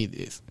heard say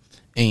this,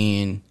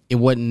 and it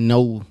wasn't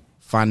no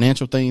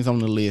financial things on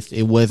the list.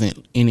 It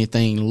wasn't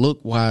anything look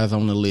wise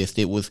on the list.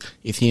 It was,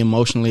 is he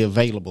emotionally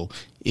available?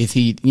 Is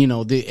he,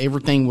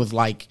 everything was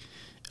like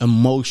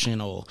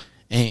emotional.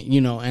 And,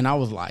 and I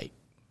was like,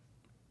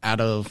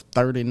 out of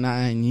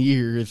 39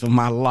 years of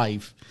my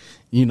life,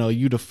 you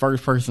the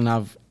first person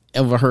I've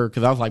ever heard.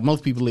 Cause I was like,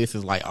 most people list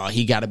is like, oh,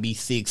 he gotta be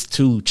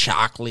 6'2",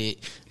 chocolate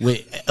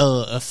with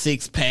a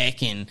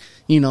 6-pack. And,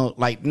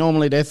 like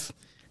normally that's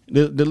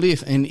the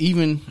list. And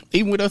even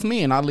with us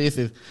men, our list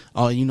is,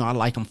 I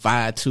like him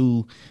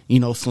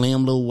 5'2",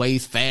 slim little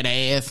waist, fat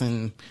ass,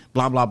 and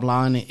blah, blah,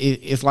 blah. And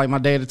it's like my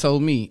daddy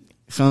told me,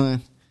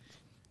 son,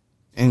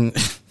 and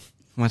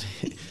My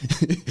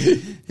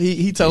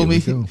he told me,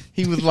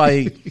 he was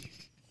like,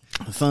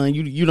 son,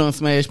 you done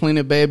smashed plenty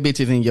of bad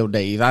bitches in your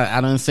days. I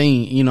done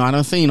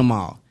seen them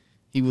all.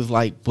 He was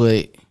like,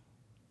 but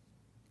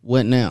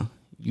what now?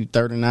 You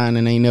 39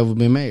 and ain't never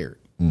been married.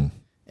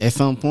 At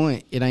some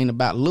point, it ain't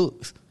about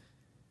looks.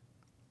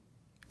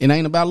 It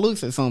ain't about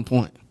looks at some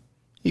point.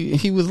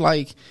 He was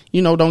like,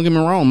 don't get me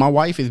wrong, my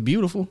wife is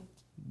beautiful,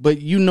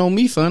 but you know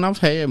me, son, I've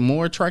had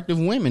more attractive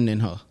women than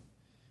her.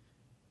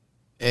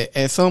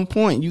 At some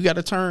point, you got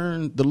to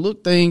turn the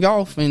look thing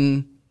off,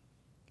 and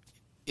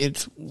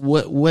it's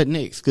what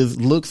next? Because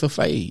looks are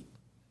fade.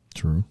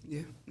 True.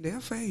 Yeah, they'll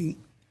fade.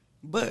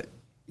 But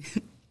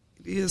it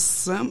is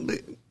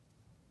something.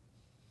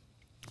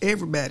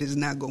 Everybody's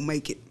not going to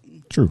make it.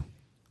 True.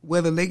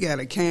 Whether they got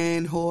a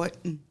kind heart,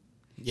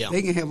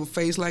 they can have a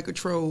face like a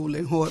troll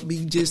and heart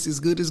be just as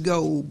good as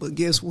gold. But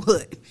guess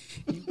what?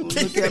 You going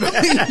to look at them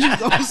and you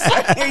going to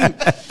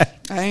say,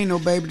 I ain't no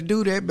baby to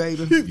do that,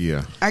 baby.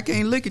 Yeah. I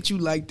can't look at you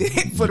like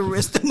that for the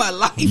rest of my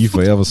life. You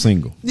forever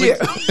single. Yeah.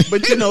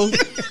 But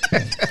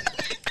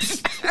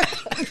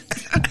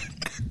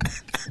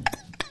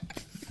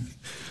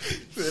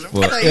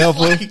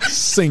Forever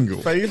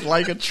single. Face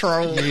like a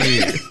troll.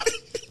 Yeah.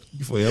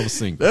 You forever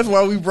single. That's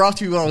why we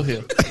brought you on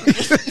here.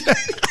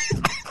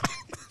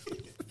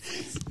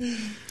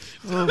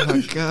 Oh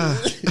my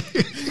God.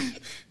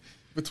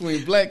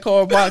 Between black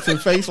card box and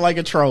face like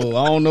a troll,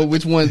 I don't know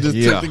which one just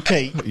took the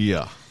cake.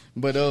 Yeah.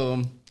 But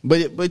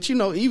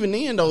even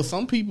then though,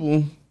 some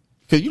people,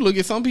 because you look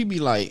at some people be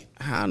like,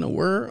 how in the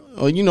world?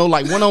 Or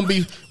like one don't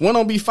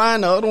be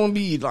fine, the other one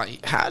be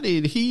like, how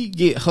did he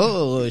get her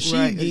or she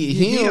get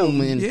him?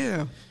 And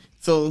yeah.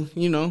 So,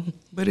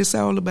 But it's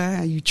all about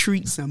how you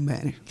treat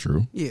somebody.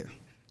 True. Yeah.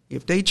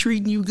 If they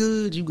treating you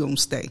good, you gonna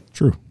stay.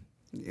 True.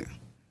 Yeah.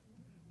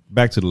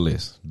 Back to the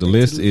list. The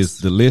list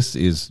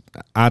is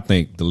I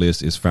think the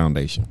list is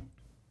foundation.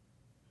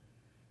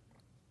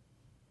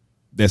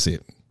 That's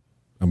it.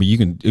 I mean,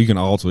 you can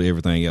alter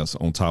everything else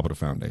on top of the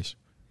foundation.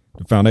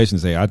 The foundation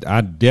say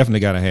I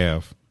definitely got to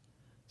have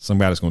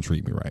somebody that's going to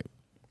treat me right.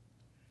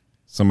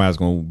 Somebody's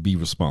going to be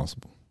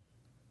responsible.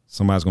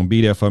 Somebody's going to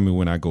be there for me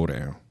when I go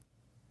down.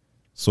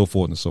 So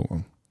forth and so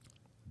on.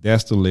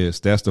 That's the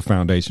list. That's the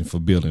foundation for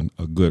building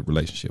a good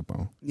relationship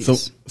on.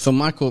 Yes. So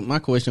my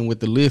question with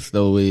the list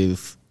though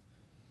is,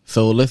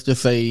 so let's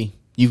just say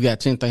you've got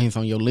 10 things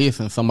on your list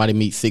and somebody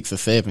meets 6 or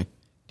 7.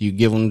 Do you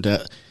give them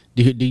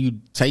do you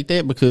take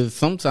that? Because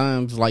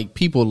sometimes like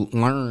people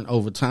learn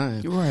over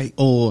time. Right.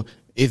 Or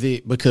is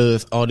it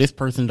because, this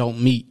person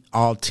don't meet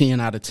all 10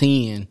 out of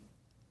 10?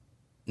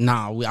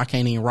 Nah, I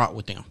can't even rock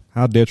with them.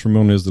 How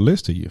detrimental is the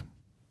list to you?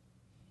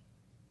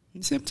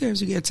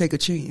 Sometimes you got to take a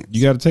chance.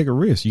 You got to take a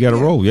risk. You got to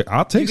roll.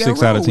 I'll take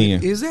 6 out of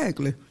 10.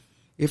 Exactly.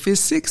 If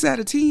it's 6 out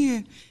of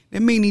 10,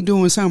 that means he's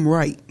doing something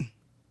right.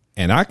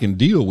 And I can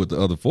deal with the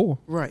other 4.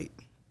 Right.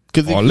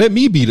 Or let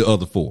me be the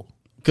other 4.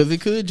 Because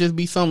it could just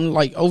be something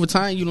like over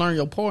time you learn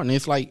your partner.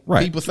 It's like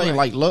people say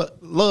like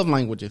love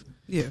languages.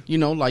 Yeah.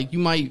 Like you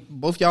might,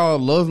 both y'all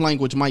love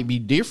language might be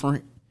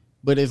different,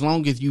 but as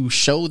long as you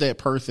show that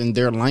person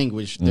their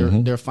language,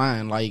 they're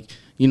fine. Like,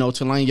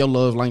 Tulane, your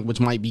love language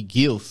might be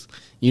gifts.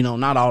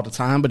 Not all the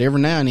time, but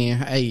every now and then,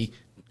 hey,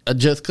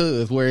 just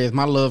cause. Whereas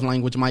my love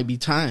language might be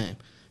time.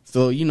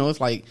 So,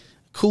 it's like,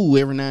 cool,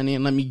 every now and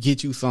then, let me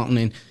get you something.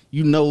 And,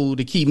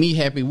 to keep me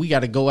happy, we got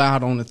to go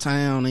out on the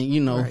town.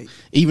 And,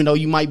 even though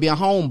you might be a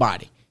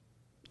homebody,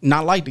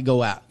 not like to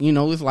go out.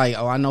 It's like,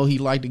 I know he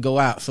like to go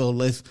out. So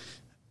let's,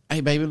 hey,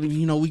 baby,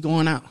 we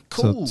going out.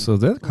 Cool. So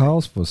that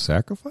calls for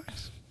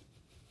sacrifice?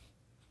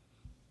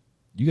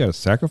 You got to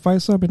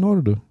sacrifice something in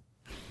order to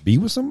be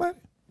with somebody?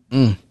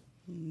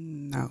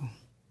 No.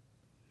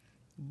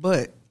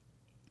 But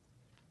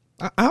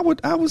I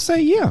would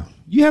say, yeah.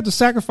 You have to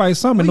sacrifice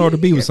something in order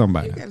to be with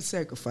somebody. You got to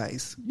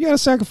sacrifice. You got to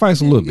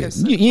sacrifice a little bit.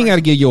 You ain't got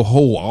to give your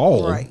whole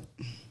all. Right.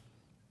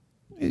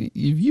 If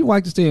you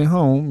like to stay at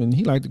home and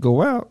he like to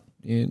go out,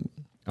 and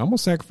I'm going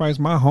to sacrifice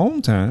my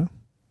home time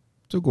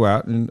to go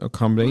out and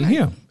accommodate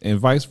him, and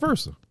vice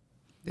versa.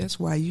 That's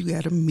why you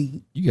got to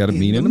meet. You got to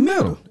meet in the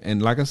middle.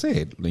 And like I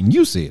said, and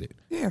you said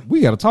it,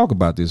 we got to talk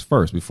about this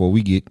first before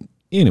we get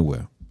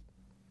anywhere.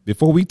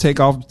 Before we take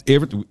off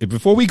everything,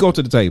 before we go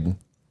to the table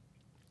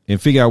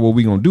and figure out what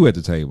we're going to do at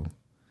the table,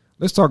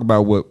 let's talk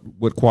about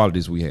what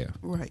qualities we have.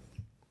 Right.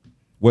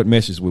 What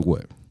meshes with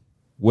what?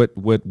 What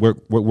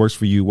works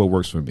for you? What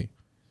works for me?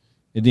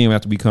 And then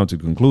after we come to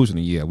the conclusion,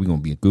 we're going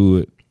to be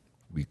good.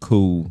 We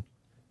cool.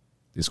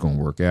 It's going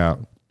to work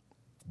out.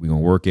 We're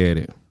going to work at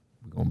it.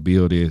 We're going to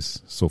build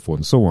this, so forth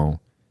and so on.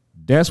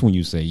 That's when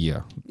you say,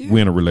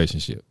 we're in a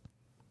relationship.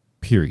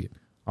 Period.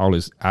 All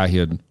this out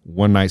here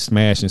one night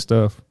smashing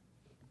stuff,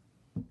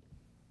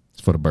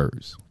 it's for the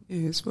birds.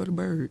 Yeah, it's for the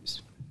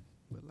birds.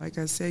 But like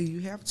I say,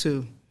 you have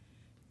to.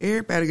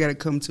 Everybody got to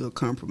come to a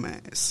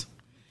compromise,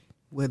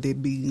 whether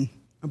it be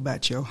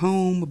about your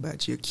home,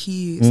 about your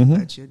kids,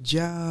 about your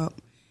job.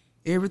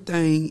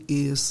 Everything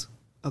is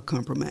a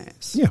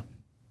compromise. Yeah.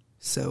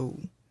 So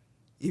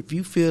if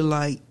you feel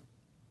like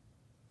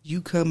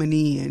you coming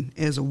in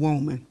as a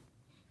woman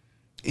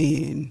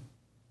and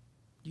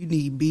you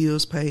need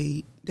bills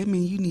paid, that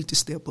means you need to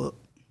step up.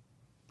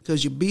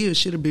 Because your bills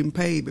should have been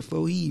paid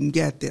before he even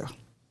got there.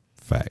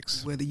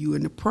 Facts. Whether you're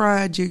in the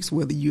projects,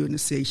 whether you're in the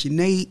Section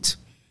 8,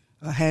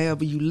 or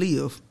however you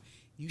live,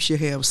 you should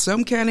have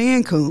some kind of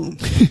income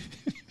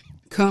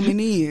coming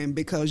in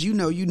because you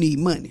know you need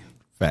money.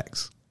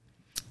 Facts.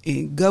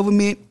 And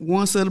government,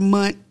 once a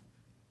month,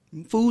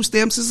 food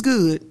stamps is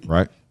good.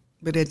 Right.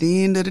 But at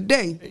the end of the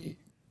day,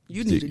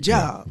 you need a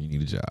job. Yeah, you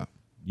need a job.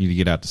 You need to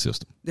get out the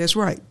system. That's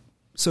right.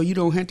 So you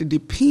don't have to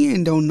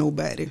depend on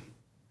nobody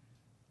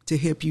to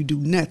help you do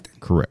nothing.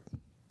 Correct.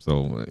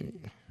 So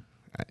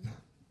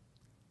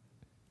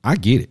I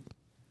get it.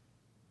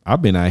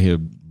 I've been out here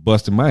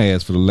busting my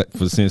ass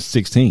for since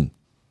 16.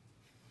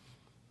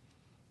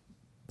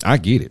 I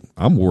get it.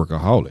 I'm a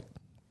workaholic.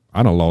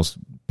 I done lost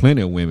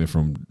plenty of women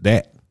from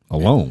that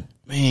alone.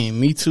 Man,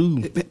 me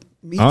too.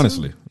 Me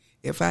Honestly. too.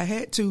 If I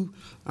had to,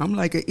 I'm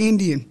like an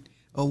Indian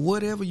or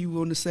whatever you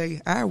want to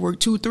say. I work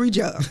 2-3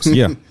 jobs.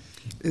 Yeah.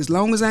 As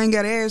long as I ain't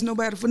got to ask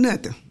nobody for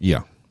nothing.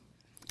 Yeah.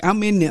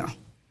 I'm in there.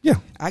 Yeah.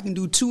 I can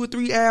do 2 or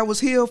 3 hours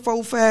here,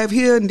 4, 5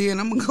 here, and then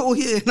I'm going to go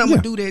here and I'm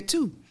going to do that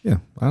too. Yeah.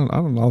 I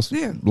done lost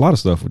Yeah. a lot of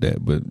stuff with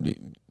that, but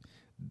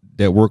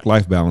that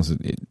work-life balance,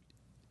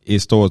 it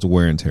starts to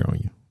wear and tear on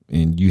you.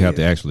 And you have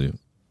to actually,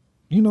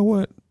 you know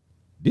what?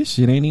 This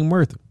shit ain't even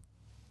worth it.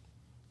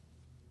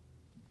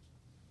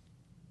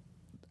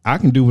 I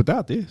can do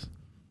without this.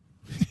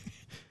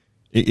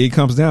 It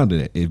comes down to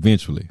that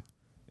eventually.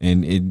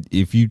 And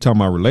if you talk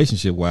about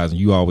relationship wise and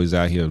you always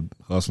out here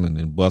hustling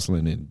and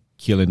bustling and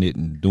killing it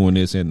and doing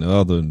this and the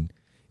other, and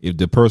if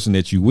the person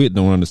that you with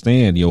don't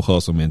understand your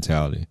hustle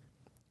mentality,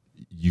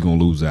 you're going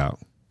to lose out.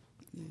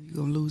 You're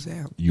going to lose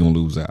out. You're going to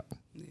lose out.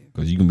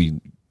 Because you can be,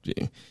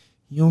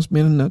 you don't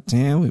spend enough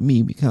time with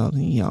me because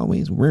he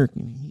always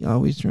working. He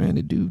always trying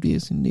to do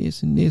this and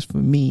this and this for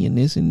me and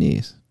this and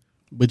this.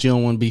 But you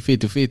don't want to be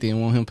 50-50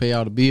 and want him to pay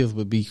all the bills,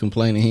 but be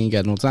complaining he ain't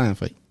got no time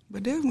for you.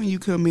 But that's when you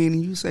come in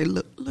and you say,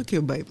 look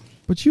here, baby.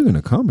 But you can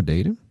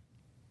accommodate him.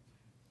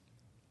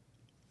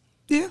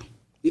 Yeah,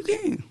 you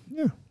can.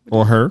 Yeah.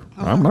 Or her.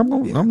 I'm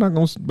not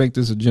gonna make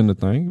this agenda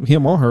thing.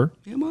 Him or her.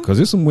 Him or her. Because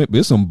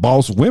there's some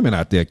boss women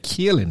out there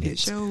killing It it.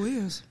 sure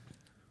is.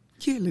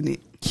 Killing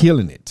it.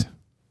 Killing it.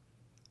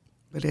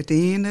 But at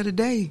the end of the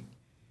day,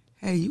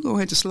 hey, you going to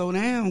have to slow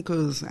down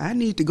because I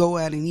need to go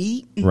out and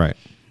eat. Right.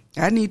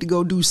 I need to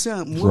go do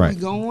something. Where Right.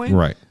 we going?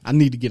 Right. I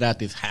need to get out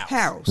this house.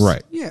 House.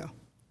 Right. Yeah.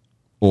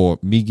 Or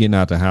me getting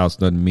out the house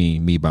doesn't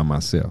mean me by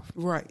myself.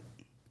 Right.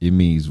 It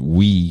means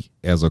we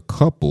as a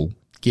couple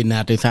Getting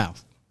out this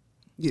house.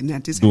 Getting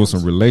out this doing house.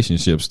 some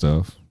relationship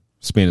stuff,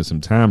 spending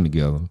some time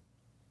together,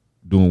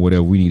 doing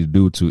whatever we need to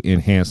do to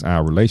enhance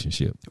our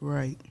relationship.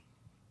 Right.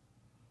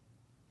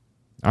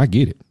 I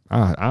get it.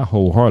 I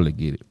wholeheartedly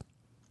get it.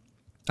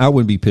 I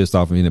wouldn't be pissed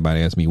off if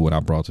anybody asked me what I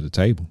brought to the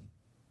table.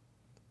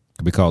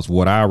 Because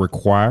what I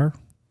require,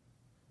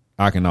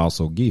 I can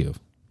also give.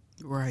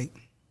 Right.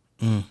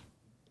 I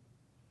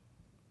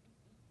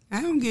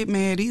don't get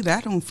mad either.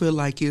 I don't feel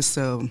like it's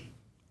a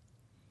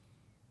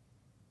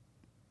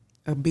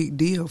big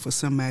deal for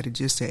somebody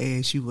just to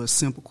ask you a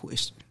simple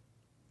question.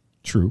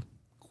 True.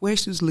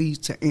 Questions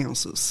lead to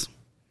answers.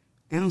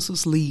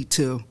 Answers lead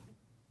to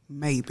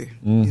maybe.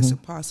 It's a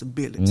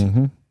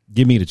possibility.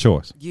 Give me the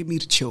choice. Give me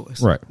the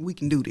choice. Right. We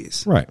can do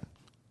this. Right.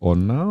 Or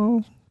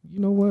no, you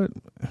know what?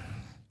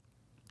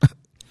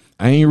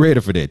 I ain't ready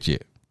for that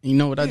yet. You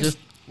know what I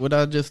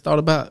just thought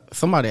about?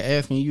 Somebody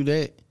asking you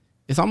that.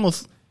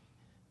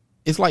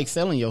 It's like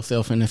selling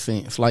yourself in a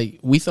sense. Like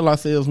we sell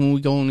ourselves when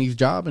we go on these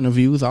job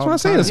interviews. That's what I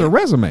said. It's a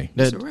resume.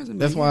 It's a resume,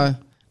 That's why,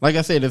 like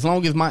I said, as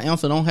long as my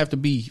answer don't have to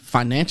be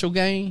financial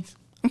gains,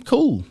 I'm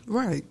cool.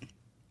 Right.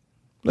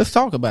 Let's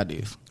talk about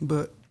this.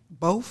 But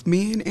both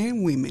men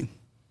and women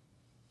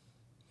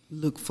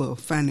look for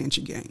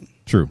financial gain.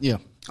 True. Yeah.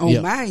 On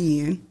my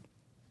end,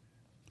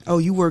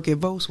 you work at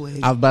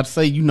Volkswagen. I was about to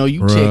say, you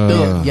checked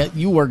up. Yeah,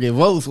 you work at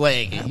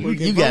Volkswagen.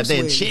 You got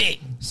that check.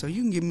 So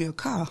you can give me a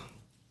car.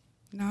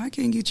 No, I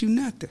can't get you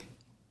nothing.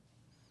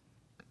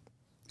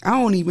 I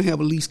don't even have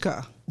a lease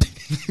car.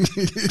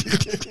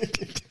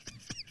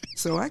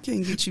 So I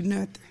can't get you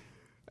nothing.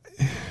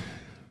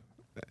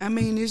 I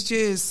mean, it's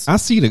just... I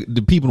see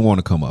the people want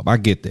to come up. I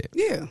get that.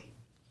 Yeah.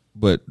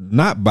 But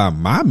not by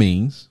my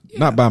means.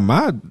 Not by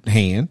my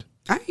hand.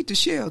 I need the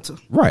shelter.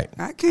 Right.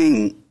 I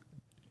can't...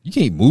 You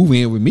can't move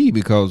in with me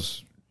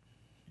because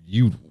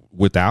you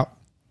without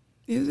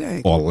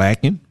Exactly. or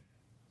lacking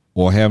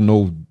or have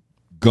no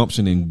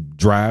gumption and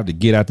drive to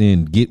get out there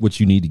and get what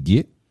you need to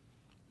get.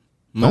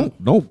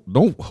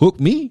 Don't hook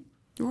me.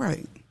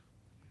 Right.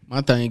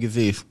 My thing is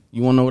this.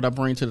 You want to know what I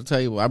bring to the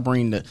table? I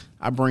bring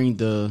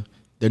the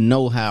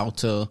know-how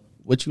to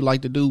what you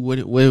like to do.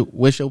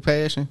 What's your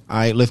passion? All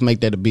right, let's make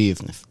that a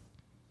business.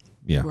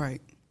 Yeah.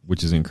 Right.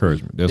 Which is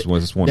encouragement. That's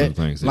one of the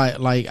things.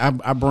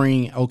 I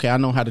bring, okay, I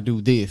know how to do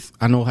this.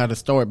 I know how to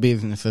start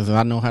businesses.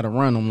 I know how to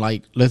run them.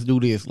 Like, let's do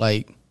this.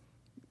 Like,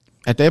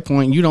 at that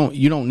point, you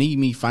don't need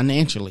me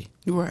financially.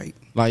 Right.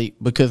 Like,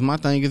 because my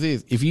thing is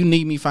this. If you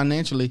need me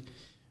financially,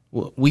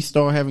 we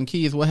start having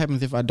kids. What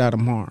happens if I die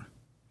tomorrow?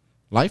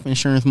 Life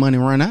insurance money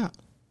run out.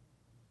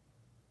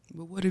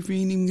 But what if you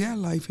ain't even got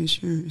life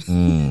insurance?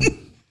 Then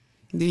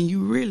you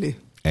really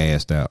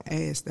Assed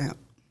out.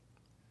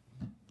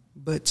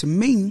 But to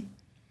me,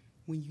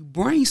 when you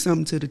bring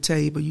something to the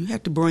table, you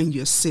have to bring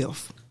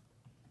yourself.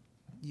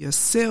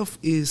 Yourself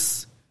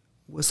is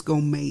what's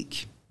going to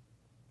make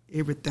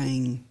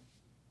everything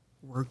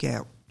work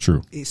out.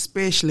 True.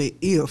 Especially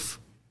if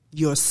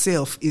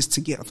yourself is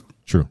together.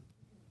 True.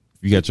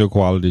 You got your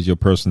qualities, your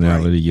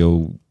personality,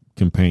 your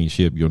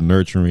companionship, your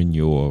nurturing,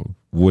 your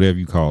whatever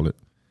you call it.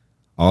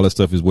 All that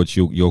stuff is what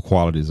your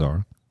qualities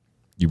are.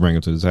 You bring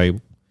them to the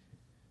table.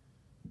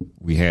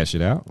 We hash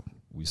it out.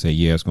 We say,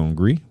 yeah, it's going to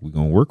agree. We're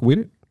going to work with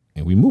it.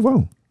 And we move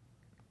on.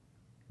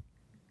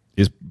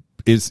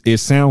 It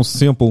sounds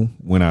simple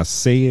when I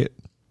say it,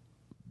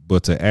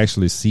 but to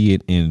actually see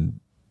it in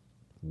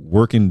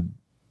working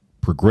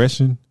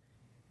progression,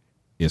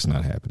 it's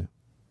not happening.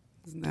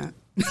 It's not.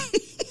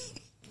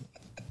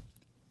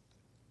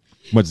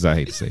 Much as I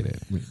hate to say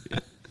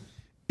that,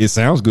 it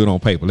sounds good on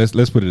paper.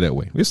 Let's put it that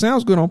way. It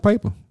sounds good on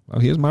paper. Oh,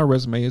 here's my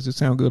resume. It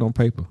sounds good on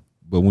paper.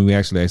 But when we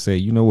actually say,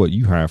 you know what,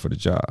 you hired for the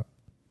job,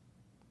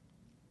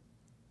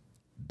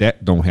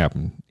 that don't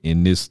happen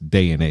in this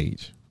day and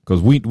age.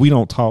 Because we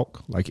don't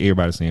talk like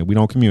everybody's saying. We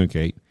don't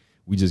communicate.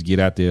 We just get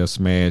out there,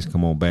 smash,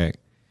 come on back.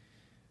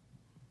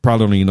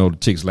 Probably don't even know the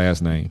chick's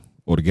last name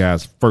or the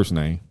guy's first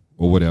name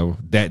or whatever.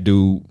 That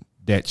dude,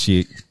 that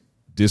chick,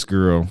 this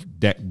girl,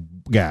 that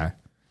guy.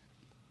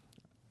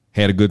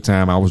 Had a good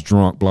time. I was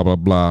drunk, blah, blah,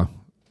 blah.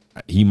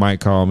 He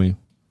might call me.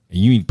 And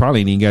you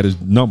probably ain't even got his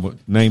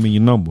name in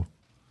your number.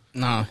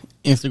 Nah,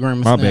 Instagram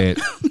and My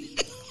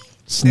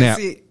Snap.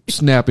 bad.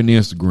 Snap and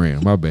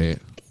Instagram. My bad.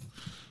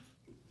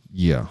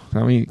 Yeah.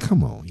 I mean,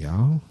 come on,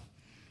 y'all.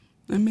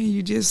 I mean,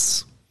 you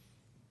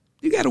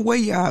got to weigh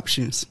your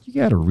options. You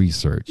got to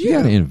research. You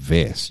got to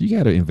invest. You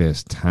got to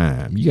invest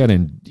time. You got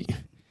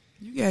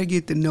to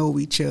get to know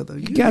each other.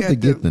 You got to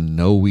get to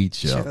know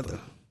each other.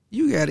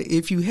 You got to,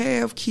 if you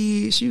have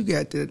kids, you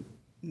got to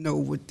know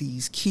what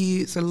these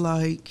kids are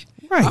like.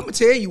 Right. I'm going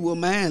to tell you what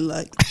mine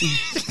like.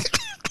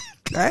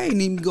 I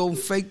ain't even going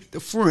to fake the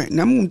front. And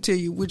I'm going to tell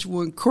you which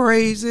one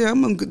crazy.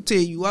 I'm going to tell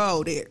you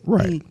all that.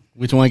 Right.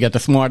 Which one got the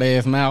smart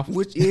ass mouth?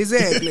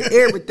 Exactly.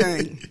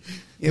 Everything.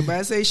 If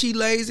I say she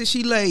lazy,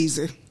 she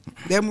lazy.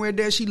 That right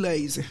there, she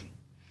lazy.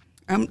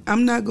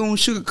 I'm not going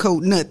to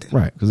sugarcoat nothing.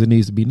 Right, because it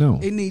needs to be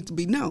known. It needs to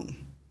be known.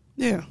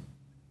 Yeah.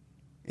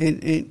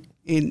 And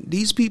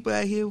these people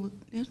out here,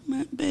 that's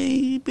my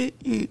baby.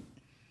 And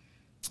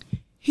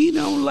he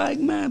don't like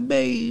my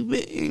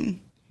baby. And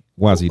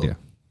why is he there?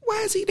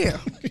 Why is he there?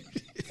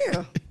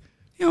 Yeah.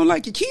 He don't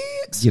like your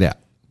kids? Get out.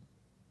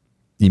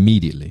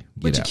 Immediately.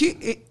 But your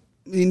kid,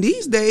 in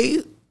these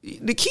days,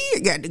 the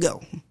kid got to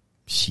go.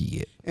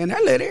 Shit. And I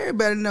let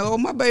everybody know,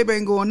 my baby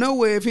ain't going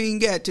nowhere if he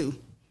ain't got to.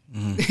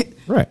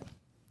 Right.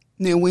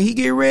 Now, when he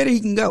get ready, he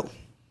can go.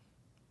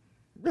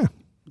 Yeah.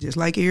 Just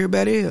like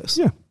everybody else.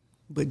 Yeah.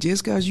 But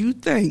just because you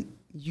think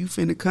you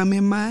finna come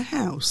in my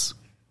house,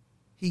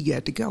 he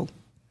got to go.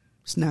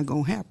 It's not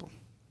going to happen.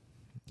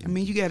 I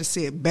mean, you got to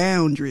set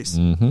boundaries.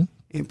 Mm-hmm.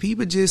 And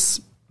people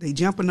just, they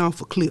jumping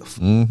off a cliff.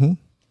 Mm-hmm.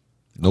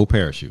 No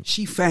parachute.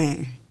 She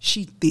fine.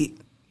 She thick.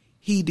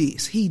 He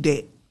this. He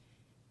that.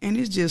 And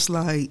it's just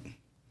like,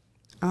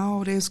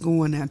 all that's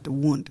going out the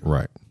window.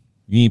 Right.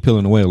 You ain't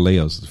peeling away the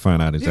layers to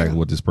find out exactly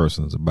what this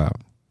person is about.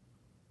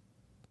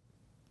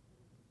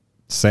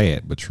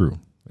 Sad, but true.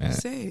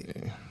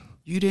 Sad.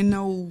 You didn't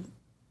know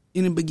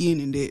in the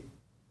beginning that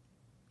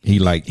he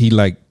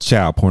like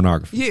child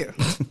pornography. Yeah.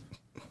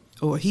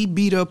 Or he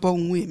beat up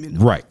on women.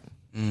 Right.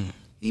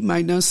 He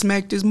might done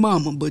smacked his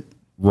mama, but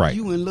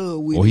you in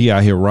love with Or he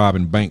out here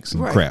robbing banks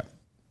and Right. crap.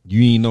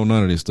 You ain't know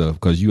none of this stuff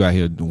because you out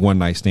here one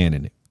night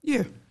standing it.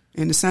 Yeah.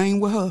 And the same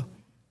with her.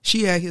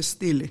 She out here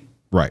stealing.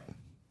 Right.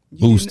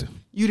 Boosting.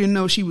 You didn't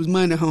know she was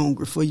money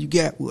hungry before you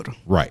got with her.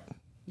 Right.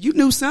 You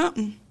knew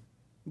something,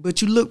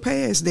 but you look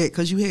past that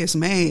because you had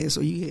some ass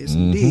or you had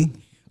some dick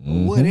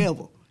or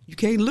whatever. You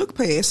can't look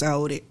past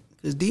all that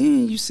because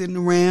then you sitting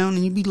around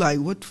and you be like,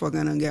 what the fuck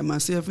I done got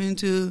myself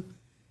into?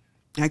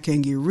 I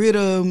can't get rid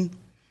of him.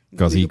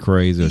 Because he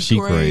crazy or she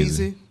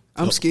crazy.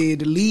 I'm scared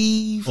to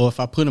leave. Or if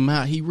I put him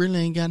out, he really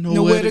ain't got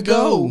nowhere to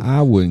go.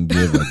 I wouldn't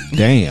give a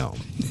damn.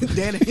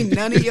 That ain't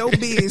none of your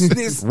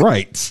business.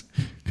 Right.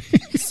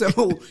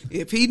 So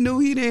if he knew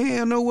he didn't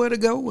have nowhere to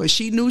go or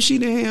she knew she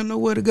didn't have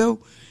nowhere to go,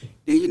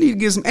 then you need to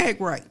get some act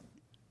right.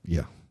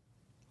 Yeah.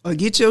 Or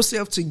get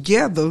yourself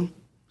together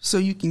so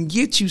you can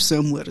get you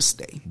somewhere to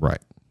stay. Right.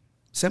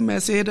 Somebody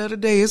said the other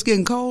day, it's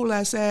getting cold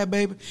outside,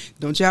 baby.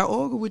 Don't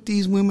y'all argue with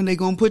these women. They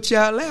going to put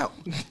y'all out.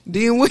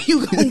 Then where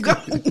you going to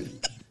go?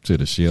 To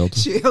the shelter.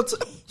 Shelter.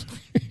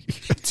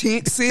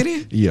 Tent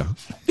city. Yeah.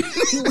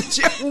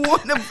 Whichever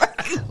one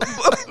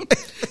available.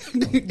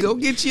 Go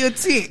get you a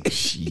tent.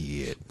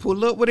 Shit.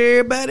 Pull up with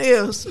everybody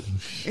else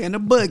and a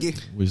buggy.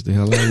 Wish the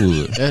hell I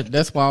would.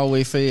 That's why I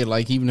always said,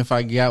 like, even if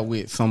I got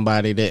with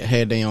somebody that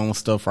had their own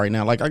stuff right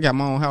now, like I got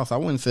my own house, I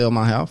wouldn't sell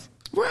my house.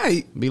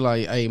 Right. Be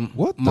like, hey,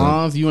 What the-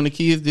 moms, you and the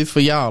kids, this for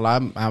y'all.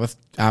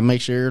 I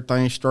make sure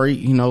everything's straight,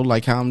 you know,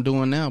 like how I'm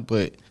doing now.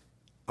 But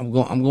I'm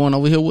going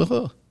over here with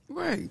her.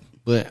 Right.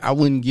 But I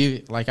wouldn't give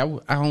it, like, I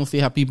don't see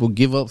how people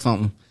give up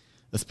something,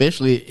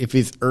 especially if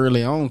it's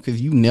early on,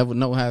 because you never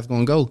know how it's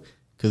going to go.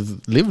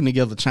 Because living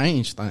together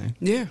change things.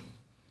 Yeah.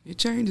 It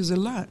changes a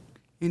lot.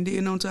 And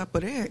then on top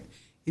of that,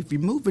 if you're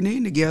moving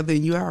in together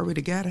and you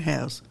already got a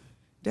house,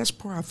 that's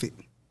profit.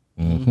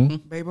 Mm-hmm.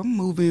 Babe, I'm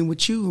moving in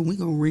with you and we're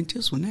going to rent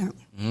this one out.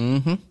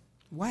 Mm-hmm.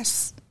 Why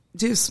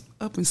just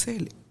up and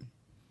sell it?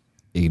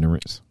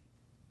 Ignorance.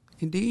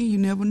 And then you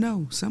never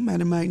know.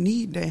 Somebody might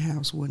need that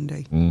house one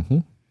day. Mm-hmm.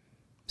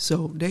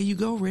 So there you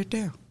go right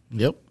there.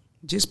 Yep.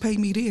 Just pay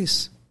me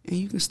this and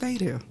you can stay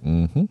there.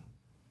 Mm-hmm.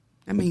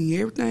 I mean,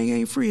 everything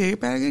ain't free.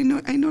 Everybody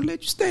ain't no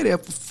let you stay there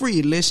for free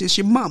unless it's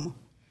your mama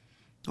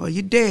or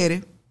your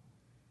daddy.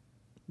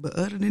 But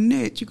other than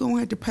that, you're going to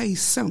have to pay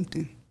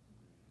something.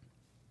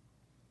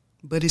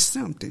 But it's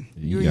something.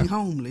 You ain't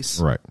homeless.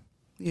 Right.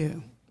 Yeah.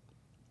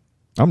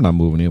 I'm not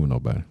moving in with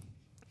nobody.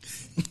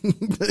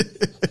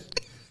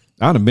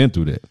 I done been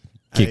through that.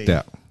 Kicked Hey.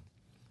 out.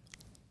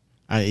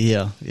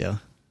 Yeah.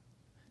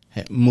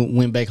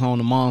 Went back home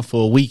to mom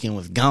for a week and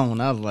was gone.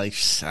 I was like,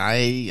 I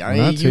ain't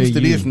tell used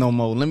to you- this no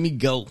more. Let me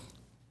go.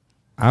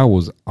 I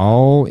was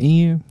all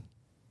in,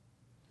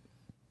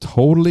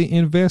 totally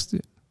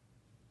invested,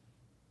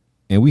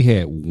 and we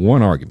had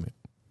one argument.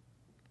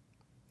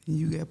 And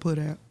you got put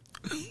out.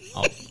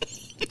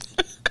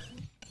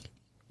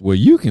 Well,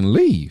 you can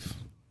leave.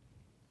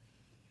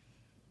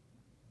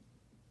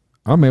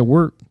 I'm at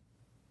work.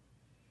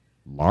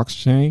 Locks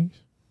change.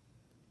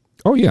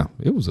 Oh, yeah.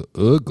 It was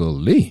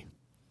ugly.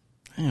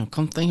 Damn,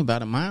 come think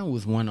about it. Mine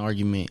was one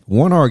argument.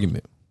 One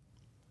argument.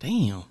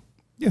 Damn.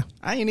 Yeah.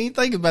 I ain't even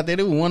think about that.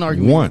 It was one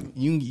argument. One.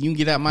 You can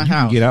get out my You can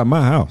house. get out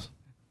my house.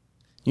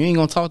 You ain't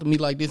gonna talk to me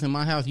like this in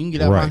my house. You can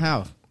get out Right. my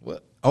house.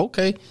 What?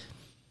 Okay.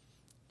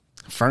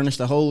 Furnished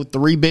a whole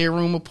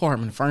 3-bedroom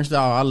apartment. Furnished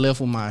all. I left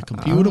with my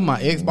computer,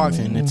 my Xbox,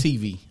 and the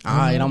TV. All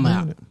right, I'm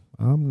out.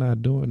 I'm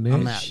not doing that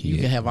I'm out. shit. You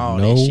can have all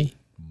no that shit.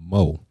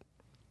 more.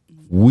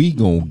 We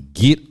gonna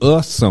get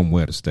us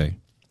somewhere to stay.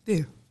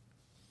 Yeah.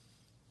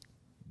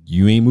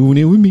 You ain't moving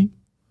in with me.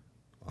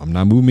 I'm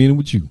not moving in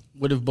with you.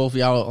 What if both of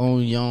y'all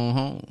own your own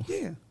home?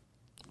 Yeah.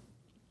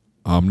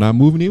 I'm not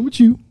moving in with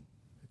you.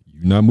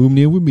 You're not moving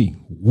in with me.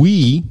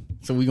 We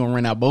So we gonna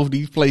rent out both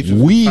these places.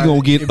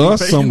 gonna get And be us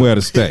paying- somewhere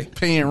to stay.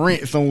 Paying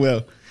rent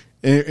somewhere,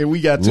 and we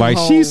got two Like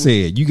she homes.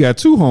 said, you got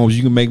 2 homes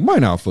you can make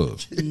money off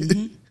of.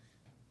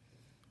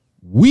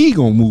 We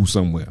gonna move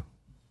somewhere.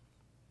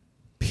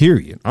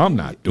 Period. I'm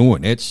not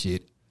doing that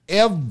shit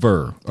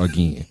ever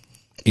again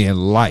in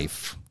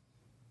life.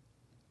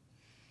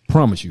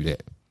 Promise you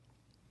that.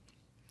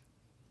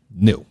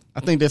 No.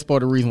 I think that's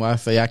part of the reason why I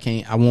say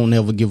I won't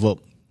ever give up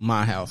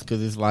my house,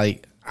 because it's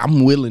like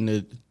I'm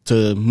willing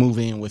to move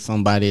in with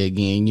somebody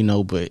again, you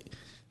know, but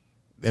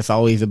that's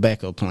always a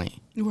backup plan.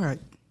 Right.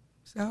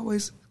 It's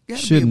always got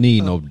to Shouldn't be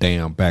need no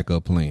damn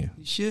backup plan.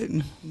 You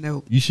shouldn't.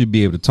 No. You should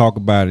be able to talk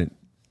about it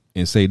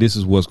and say this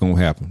is what's gonna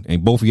happen.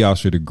 And both of y'all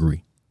should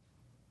agree.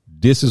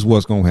 This is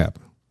what's gonna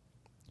happen.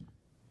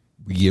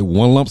 We get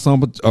one lump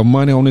sum of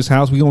money on this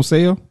house we gonna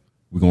sell.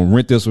 We're gonna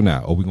rent this one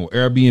out. Or we're gonna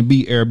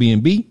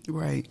Airbnb,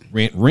 Right.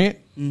 rent,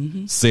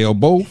 sell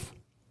both.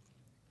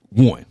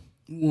 One.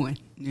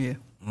 Yeah.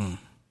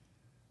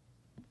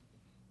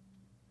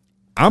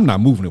 I'm not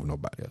moving it with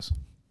nobody else.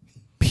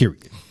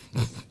 Period.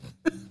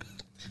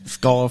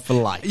 Scar for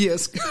life.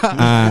 Yes.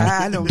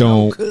 I don't know,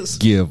 don't 'cause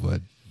give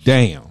a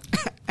damn.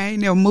 I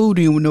ain't never moved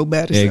in with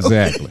nobody. so-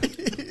 Exactly.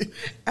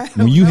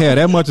 When you have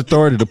that much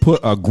authority to put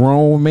a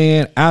grown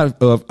man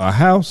out of a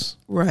house,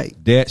 Right.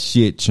 that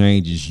shit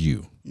changes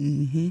you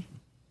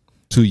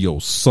to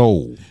your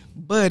soul.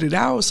 But it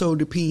also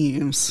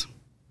depends.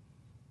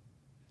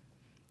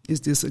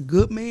 Is this a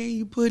good man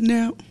you putting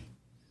out?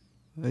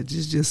 Or is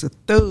this just a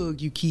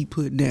thug you keep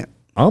putting out?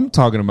 I'm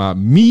talking about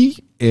me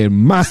and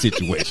my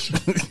situation.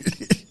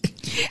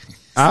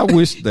 I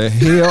wish the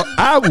hell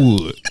I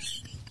would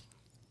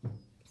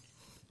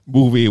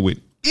move in with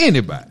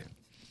anybody.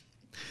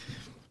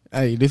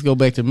 Hey, this go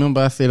back to,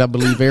 remember I said I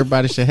believe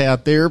everybody should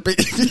have therapy.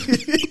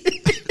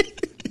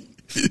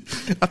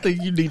 I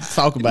think you need to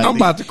talk about I'm this.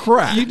 about to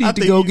cry. You need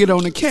to go get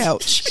on the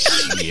couch.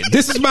 Yeah,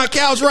 this is my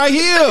couch right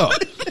here.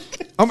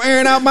 I'm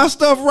airing out my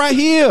stuff right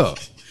here.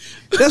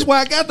 That's why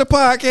I got the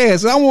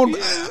podcast. I want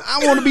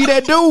to be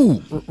that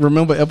dude.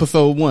 Remember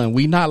episode 1,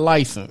 we not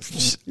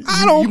licensed.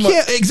 I don't You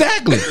care.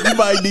 Exactly. You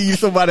might need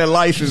somebody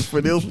licensed for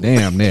this.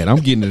 Damn that. I'm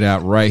getting it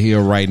out right here,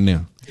 right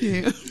now.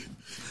 Yeah.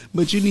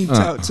 But you need to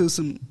talk to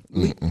some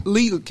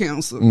legal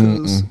counsel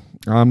because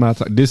I'm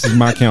not. This is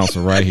my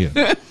counsel right here.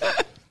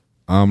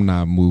 I'm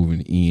not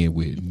moving in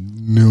with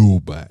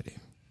nobody.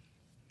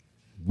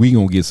 We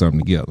gonna get something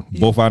together.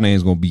 Both our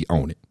names gonna be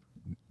on it.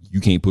 You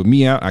can't put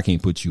me out. I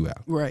can't put you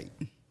out. right.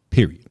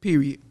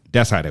 Period.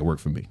 That's how that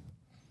worked for me.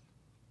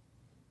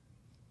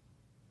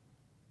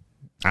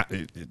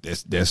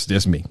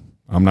 That's me.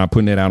 I'm not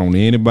putting that out on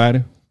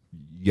anybody.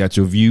 You got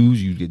your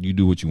views. You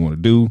do what you want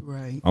to do.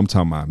 Right. I'm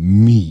talking about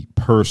me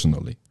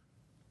personally.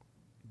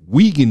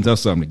 We getting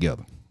us something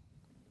together.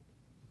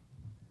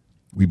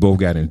 We both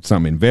got in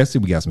something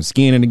invested. We got some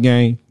skin in the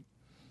game.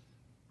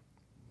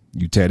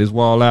 You tear this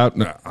wall out.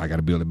 Nah, I got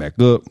to build it back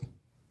up.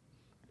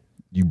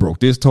 You broke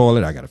this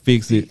toilet. I got to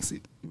fix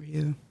it.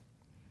 Yeah.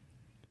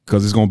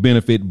 Because it's going to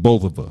benefit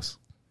both of us.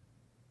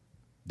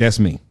 That's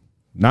me.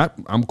 Not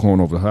I'm going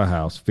over to her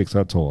house, fix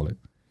her toilet,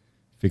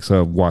 fix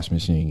her wash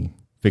machine,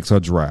 fix her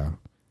dryer.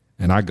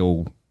 And I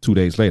go 2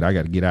 days later, I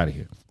got to get out of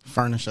here.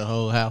 Furnish a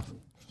whole house.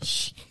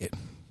 Shit.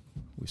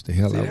 Wish the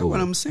hell See, I that's would. what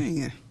I'm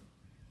saying.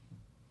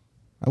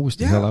 I wish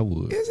the hell I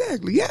would.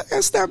 Exactly. Yeah, I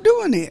gotta stop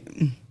doing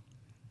that.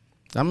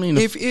 I mean,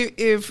 If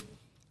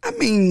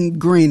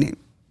granted,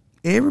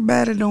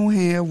 everybody don't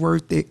have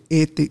work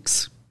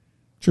ethics.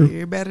 True.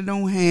 Everybody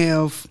don't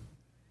have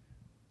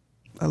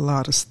a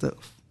lot of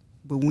stuff.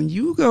 But when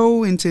you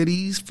go into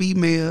these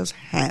females'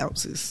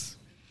 houses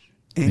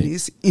and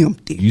it's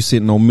empty, You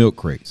sitting on milk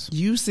crates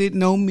you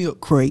sitting on milk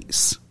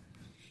crates,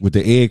 with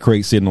the egg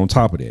crate sitting on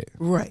top of that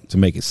right? to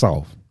make it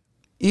soft.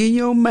 In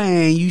your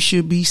mind, you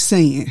should be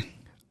saying,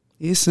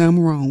 "There's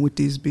something wrong with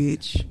this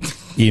bitch."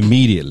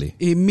 Immediately.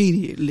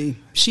 Immediately,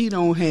 she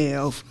don't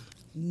have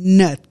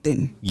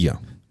nothing. Yeah.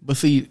 but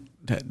see,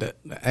 the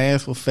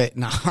ass was fat.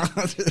 Nah.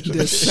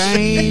 The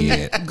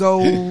same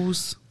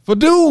goes For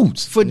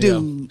dudes. for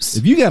dudes.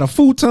 If you got a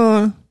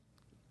futon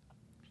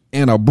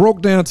and a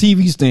broke down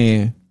TV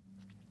stand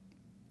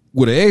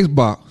with an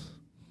Xbox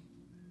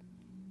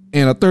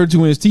and a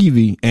 32-inch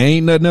TV and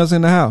ain't nothing else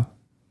in the house,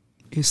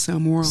 It's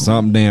something wrong.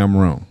 something damn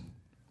wrong.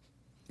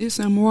 It's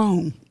something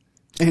wrong.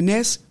 And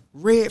that's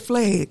red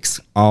flags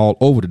All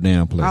over the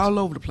damn place. all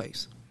over the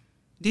place.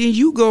 Then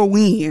you go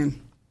in.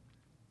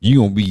 You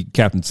gonna be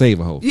Captain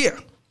Save-A-Ho. Yeah.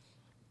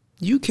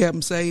 You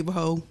Captain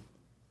Save-A-Ho.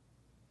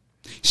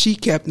 She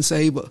Captain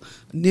Save-A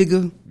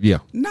nigga. Yeah.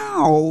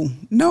 No.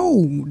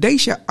 They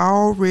should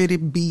already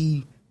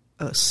be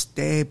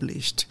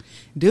established.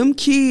 Them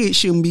kids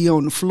shouldn't be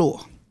on the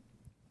floor.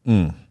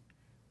 On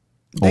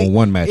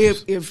one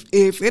mattress.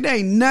 If it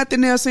ain't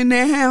nothing else in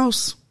that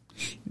house,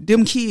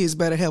 them kids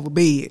better have a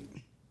bed.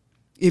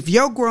 If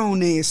your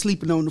grown ass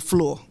sleeping on the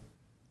floor,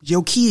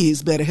 your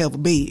kids better have a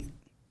bed.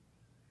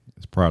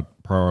 It's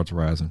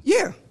prioritizing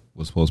Yeah,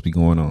 what's supposed to be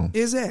going on.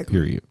 exactly.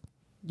 Period.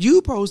 You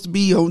supposed to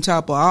be on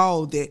top of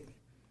all that.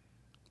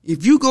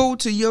 If you go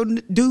to your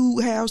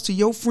dude house, to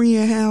your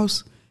friend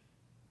house,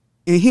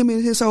 and him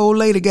and his old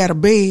lady got a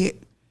bed,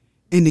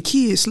 and the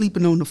kids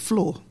sleeping on the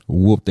floor,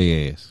 Whoop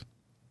their ass.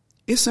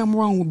 it's something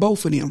wrong with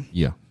both of them.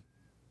 Yeah.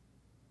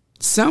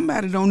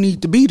 Somebody don't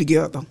need to be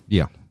together.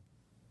 Yeah.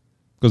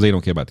 Because they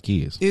don't care about the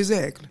kids.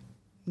 Exactly.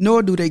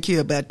 Nor do they care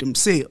about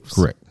themselves.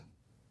 Correct.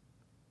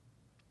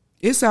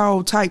 It's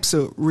all types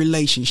of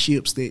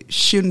relationships that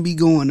shouldn't be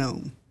going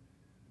on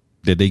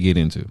That they get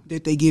into.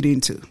 that they get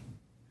into.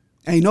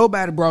 Ain't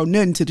nobody brought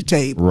nothing to the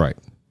table. Right.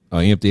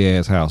 An empty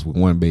ass house with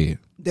one bed.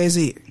 That's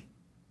it.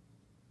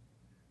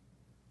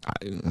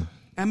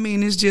 I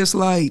mean, it's just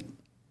like,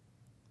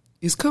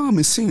 it's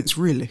common sense,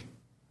 really.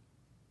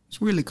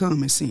 It's really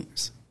common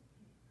sense.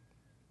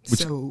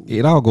 So,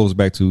 It all goes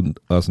back to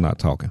us not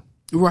talking.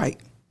 right.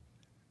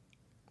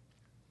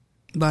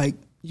 Like,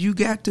 you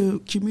got to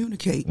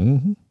communicate.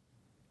 Mm-hmm.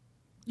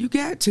 You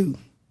got to.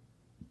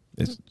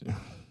 It's,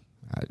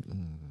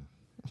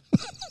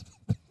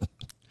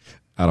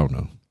 I don't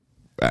know.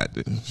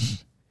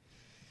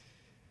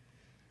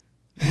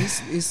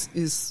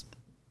 It's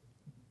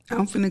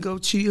I'm finna go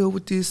chill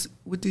with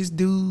this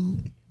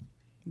dude,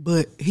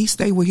 but he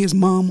stay with his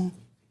mama,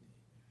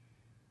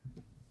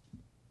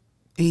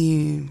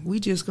 and we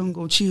just gonna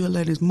go chill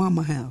at his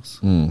mama house.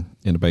 in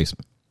the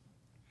basement.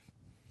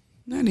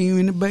 Not even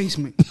in the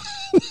basement.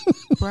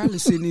 Probably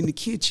sitting in the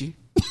kitchen.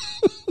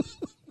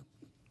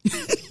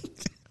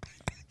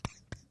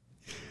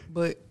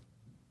 But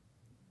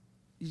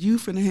you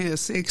finna have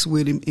sex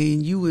with him,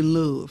 and you in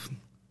love,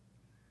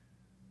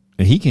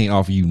 And he can't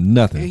offer you and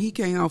nothing he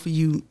can't offer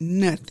you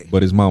nothing.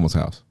 but his mama's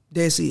house.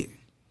 That's it.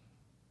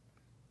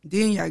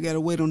 Then y'all gotta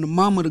wait on the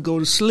mama to go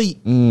to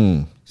sleep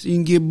Mm. so you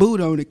can get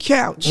booed on the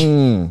couch.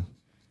 Mm.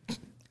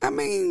 I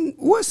mean,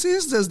 what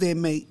sense does that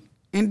make?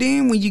 And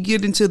then when you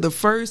get into the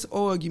first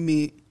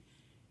argument,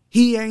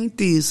 he ain't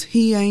this,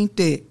 he ain't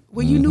that.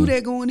 Well, you knew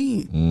that going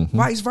in.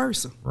 Vice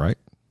versa. Right?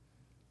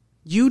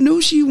 You knew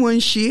she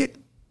wasn't shit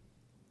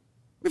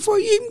before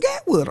you even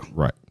got with her.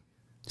 Right.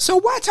 So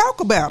why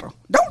talk about her?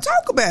 Don't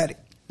talk about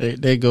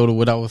it. They go to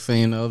what I was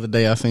saying the other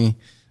day. I seen,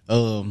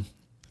 I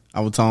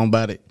was talking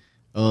about it.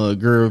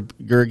 Girl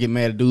get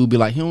mad at dude, be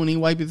like, he don't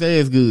even wipe his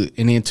ass good.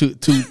 And then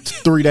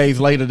 3 days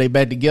later, they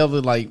back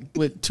together. Like,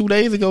 what, 2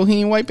 days ago,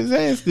 he ain't wipe his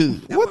ass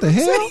good. What the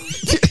hell?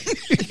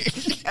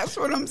 That's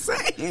what I'm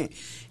saying.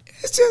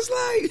 It's just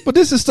like, But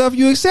this is stuff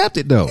you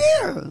accepted, though.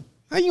 yeah.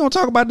 How you gonna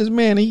talk about this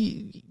man and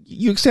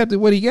you accepted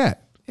what he got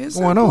At going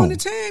some on? point in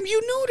time,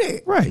 you knew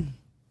that. Right.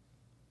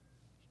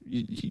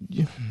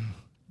 You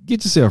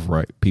get yourself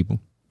right, people,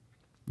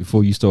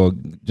 before you start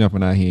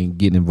jumping out here and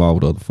getting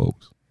involved with other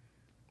folks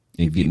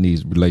and getting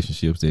these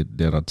relationships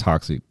that are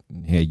toxic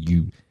and had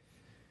you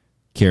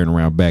carrying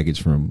around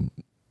baggage from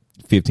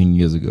 15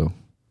 years ago,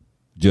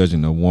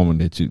 judging a woman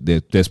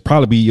that's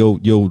probably be your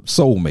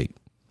soulmate,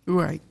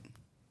 Right.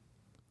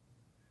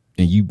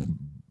 and you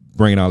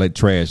bringing all that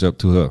trash up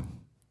to her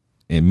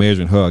and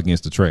measuring her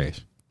against the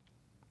trash.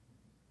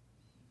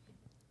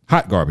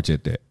 Hot garbage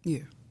at that.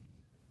 Yeah.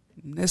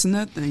 That's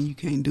another thing you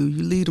can't do.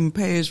 You leave them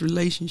past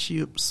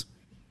relationships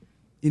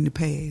in the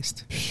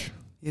past.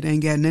 It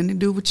ain't got nothing to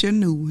do with your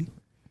new one.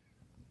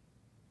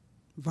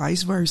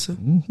 Vice versa.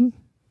 Mm-hmm.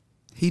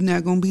 He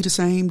not going to be the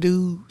same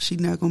dude. She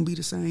not going to be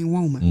the same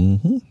woman.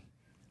 Mm-hmm.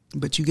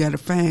 But you got to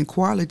find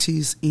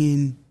qualities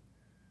in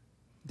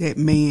that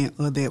man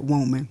or that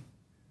woman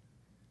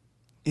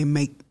and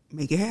make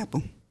it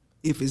happen.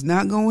 If it's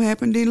not going to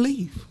happen, then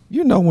leave.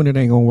 You know when it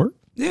ain't gonna work.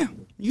 Yeah,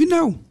 you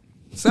know.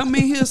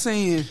 Something in here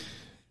saying,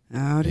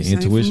 "Oh, this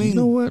ain't for Intuition. me." You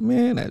know what,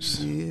 man? That's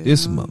Yeah.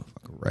 this motherfucker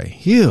right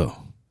here.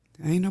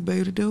 Ain't no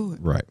baby to do it.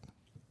 Right.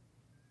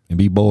 And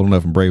be bold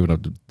enough and brave enough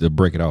to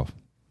break it off.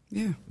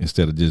 Yeah.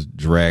 Instead of just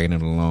dragging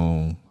it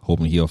along,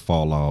 hoping he'll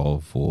fall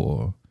off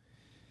or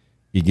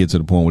he get to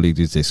the point where they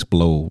just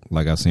explode.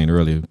 Like I was saying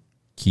earlier,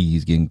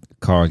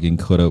 cars getting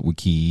cut up with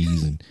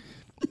keys and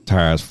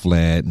tires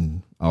flat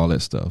and all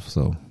that stuff.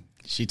 So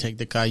She take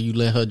the car you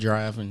let her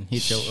drive and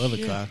hit your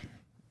other car.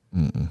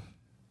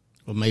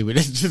 Or maybe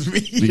that's just me.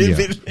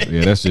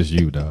 yeah, that's just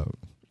you, dog.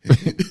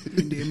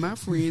 And then my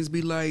friends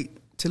be like,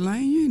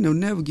 "Tulane, you ain't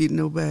never get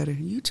nobody.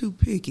 You too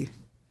picky."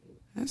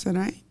 I said,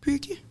 "I ain't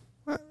picky."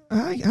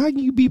 How can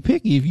you be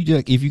picky if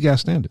you got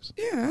standards?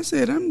 Yeah, I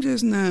said, "I'm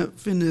just not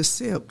finna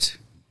accept,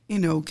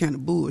 kind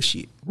of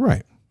bullshit."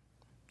 Right.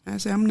 I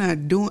said,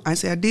 I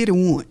said, "I did it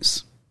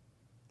once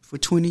for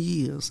 20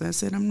 years." I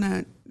said, "I'm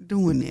not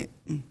doing that."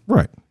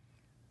 Right.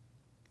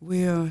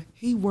 Well,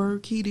 he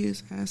work, he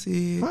this. I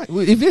said, Right.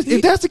 Well, if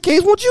that's the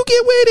case, won't you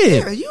get with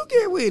it? "Yeah, you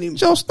get with him."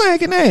 Your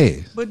stinking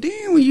ass. But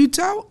then when you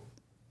talk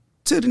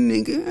to the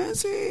nigga, I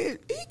said,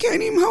 he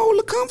can't even hold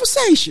a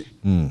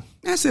conversation.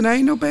 I said, "I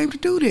ain't no baby to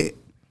do that."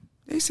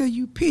 They said,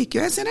 "You picky."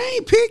 I said, "I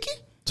ain't picky."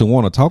 To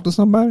want to talk to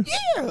somebody?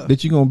 Yeah.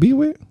 That you gonna be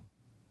with?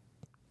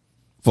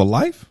 For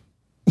life?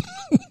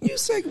 You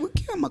say, "Well,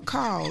 give him a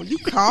call." You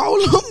call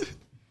him.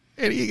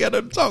 And you got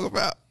nothing to talk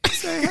about.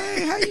 Say,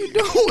 "Hey, how you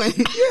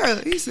doing?"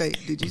 Yeah. He say,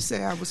 "Did you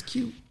say I was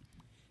cute?"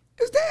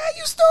 Is that how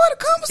you start a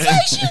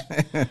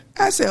conversation?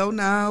 I said, "Oh,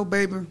 no,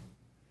 baby.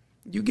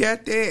 You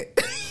got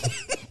that."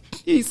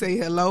 He say,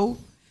 "Hello.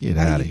 Get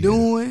how outta you here.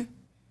 doing?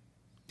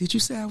 Did you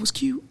say I was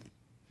cute?"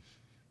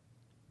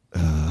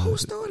 Who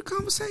started a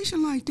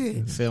conversation like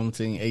that?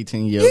 17,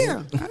 18 years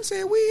old. Yeah. I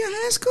said, "We in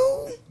high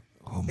school,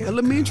 Oh my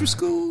elementary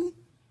school."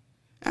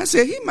 I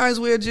said, he might as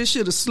well just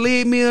should have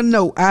slid me a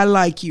note. "I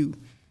like you."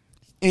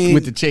 And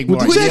With the check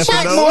mark. With the Yes or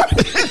check no? mark.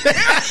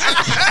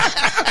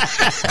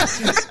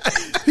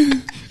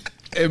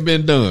 It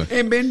been done.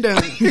 And been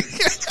done.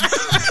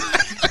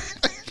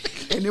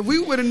 And if we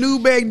would have knew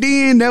back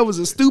then that was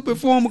a stupid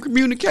form of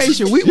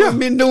communication, we wouldn't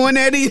been doing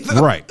that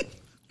either. Right.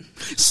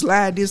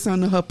 Slide this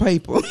under her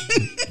paper.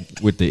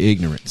 With the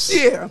ignorance.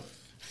 Yeah.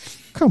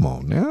 Come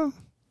on now.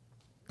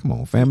 Come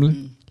on,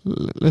 family.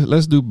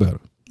 Let's do better.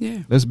 Yeah.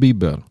 Let's be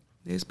better.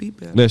 Let's be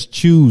better. Let's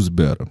choose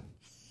better.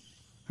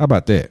 How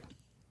about that?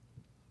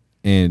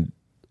 And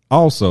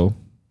also,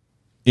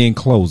 in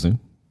closing,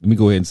 let me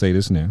go ahead and say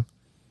this now.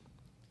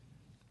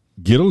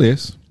 Get a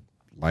list,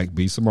 like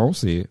B. Simone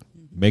said.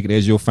 Make it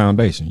as your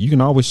foundation. You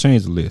can always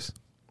change the list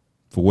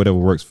for whatever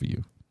works for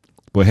you.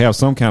 But have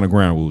some kind of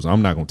ground rules.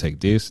 I'm not going to take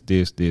this,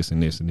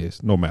 and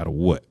this, no matter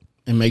what.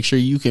 And make sure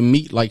you can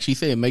meet, like she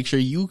said, make sure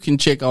you can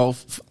check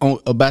off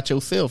about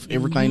yourself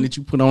everything that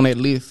you put on that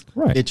list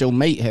that your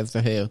mate has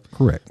to have.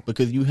 Correct.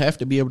 Because you have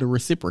to be able to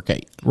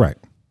reciprocate. Right.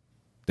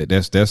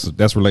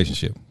 That's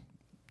relationship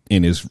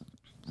in its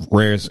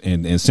rarest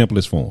and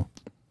simplest form.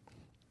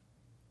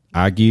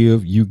 I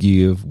give, you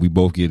give, we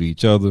both give to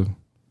each other,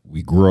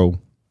 we grow,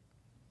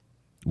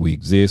 we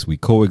exist, we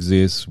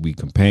coexist, we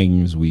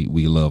companions, we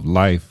love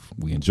life,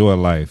 we enjoy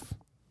life,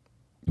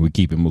 and we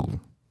keep it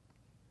moving.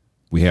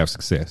 We have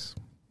success.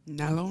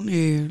 Not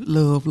only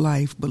love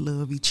life, but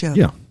love each other.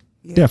 Yeah.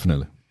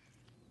 Definitely.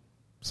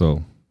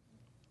 So,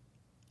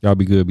 y'all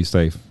be good, be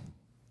safe.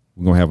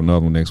 We're going to have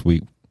another one next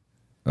week.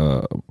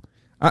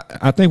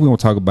 I think we're going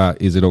to talk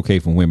about, is it okay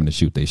for women to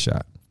shoot their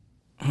shot?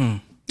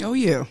 Oh,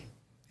 yeah.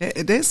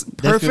 That's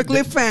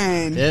perfectly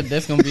fine.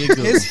 That's going to be a good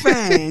one. It's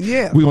fine,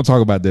 yeah. We're going to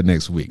talk about that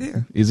next week.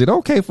 Yeah. Is it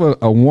okay for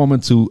a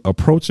woman to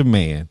approach a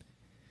man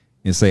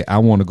and say, "I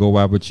want to go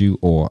out with you,"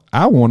 or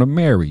 "I want to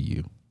marry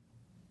you"?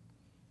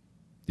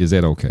 Is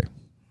that okay?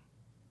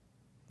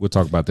 We'll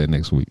talk about that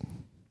next week.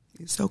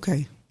 It's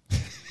okay.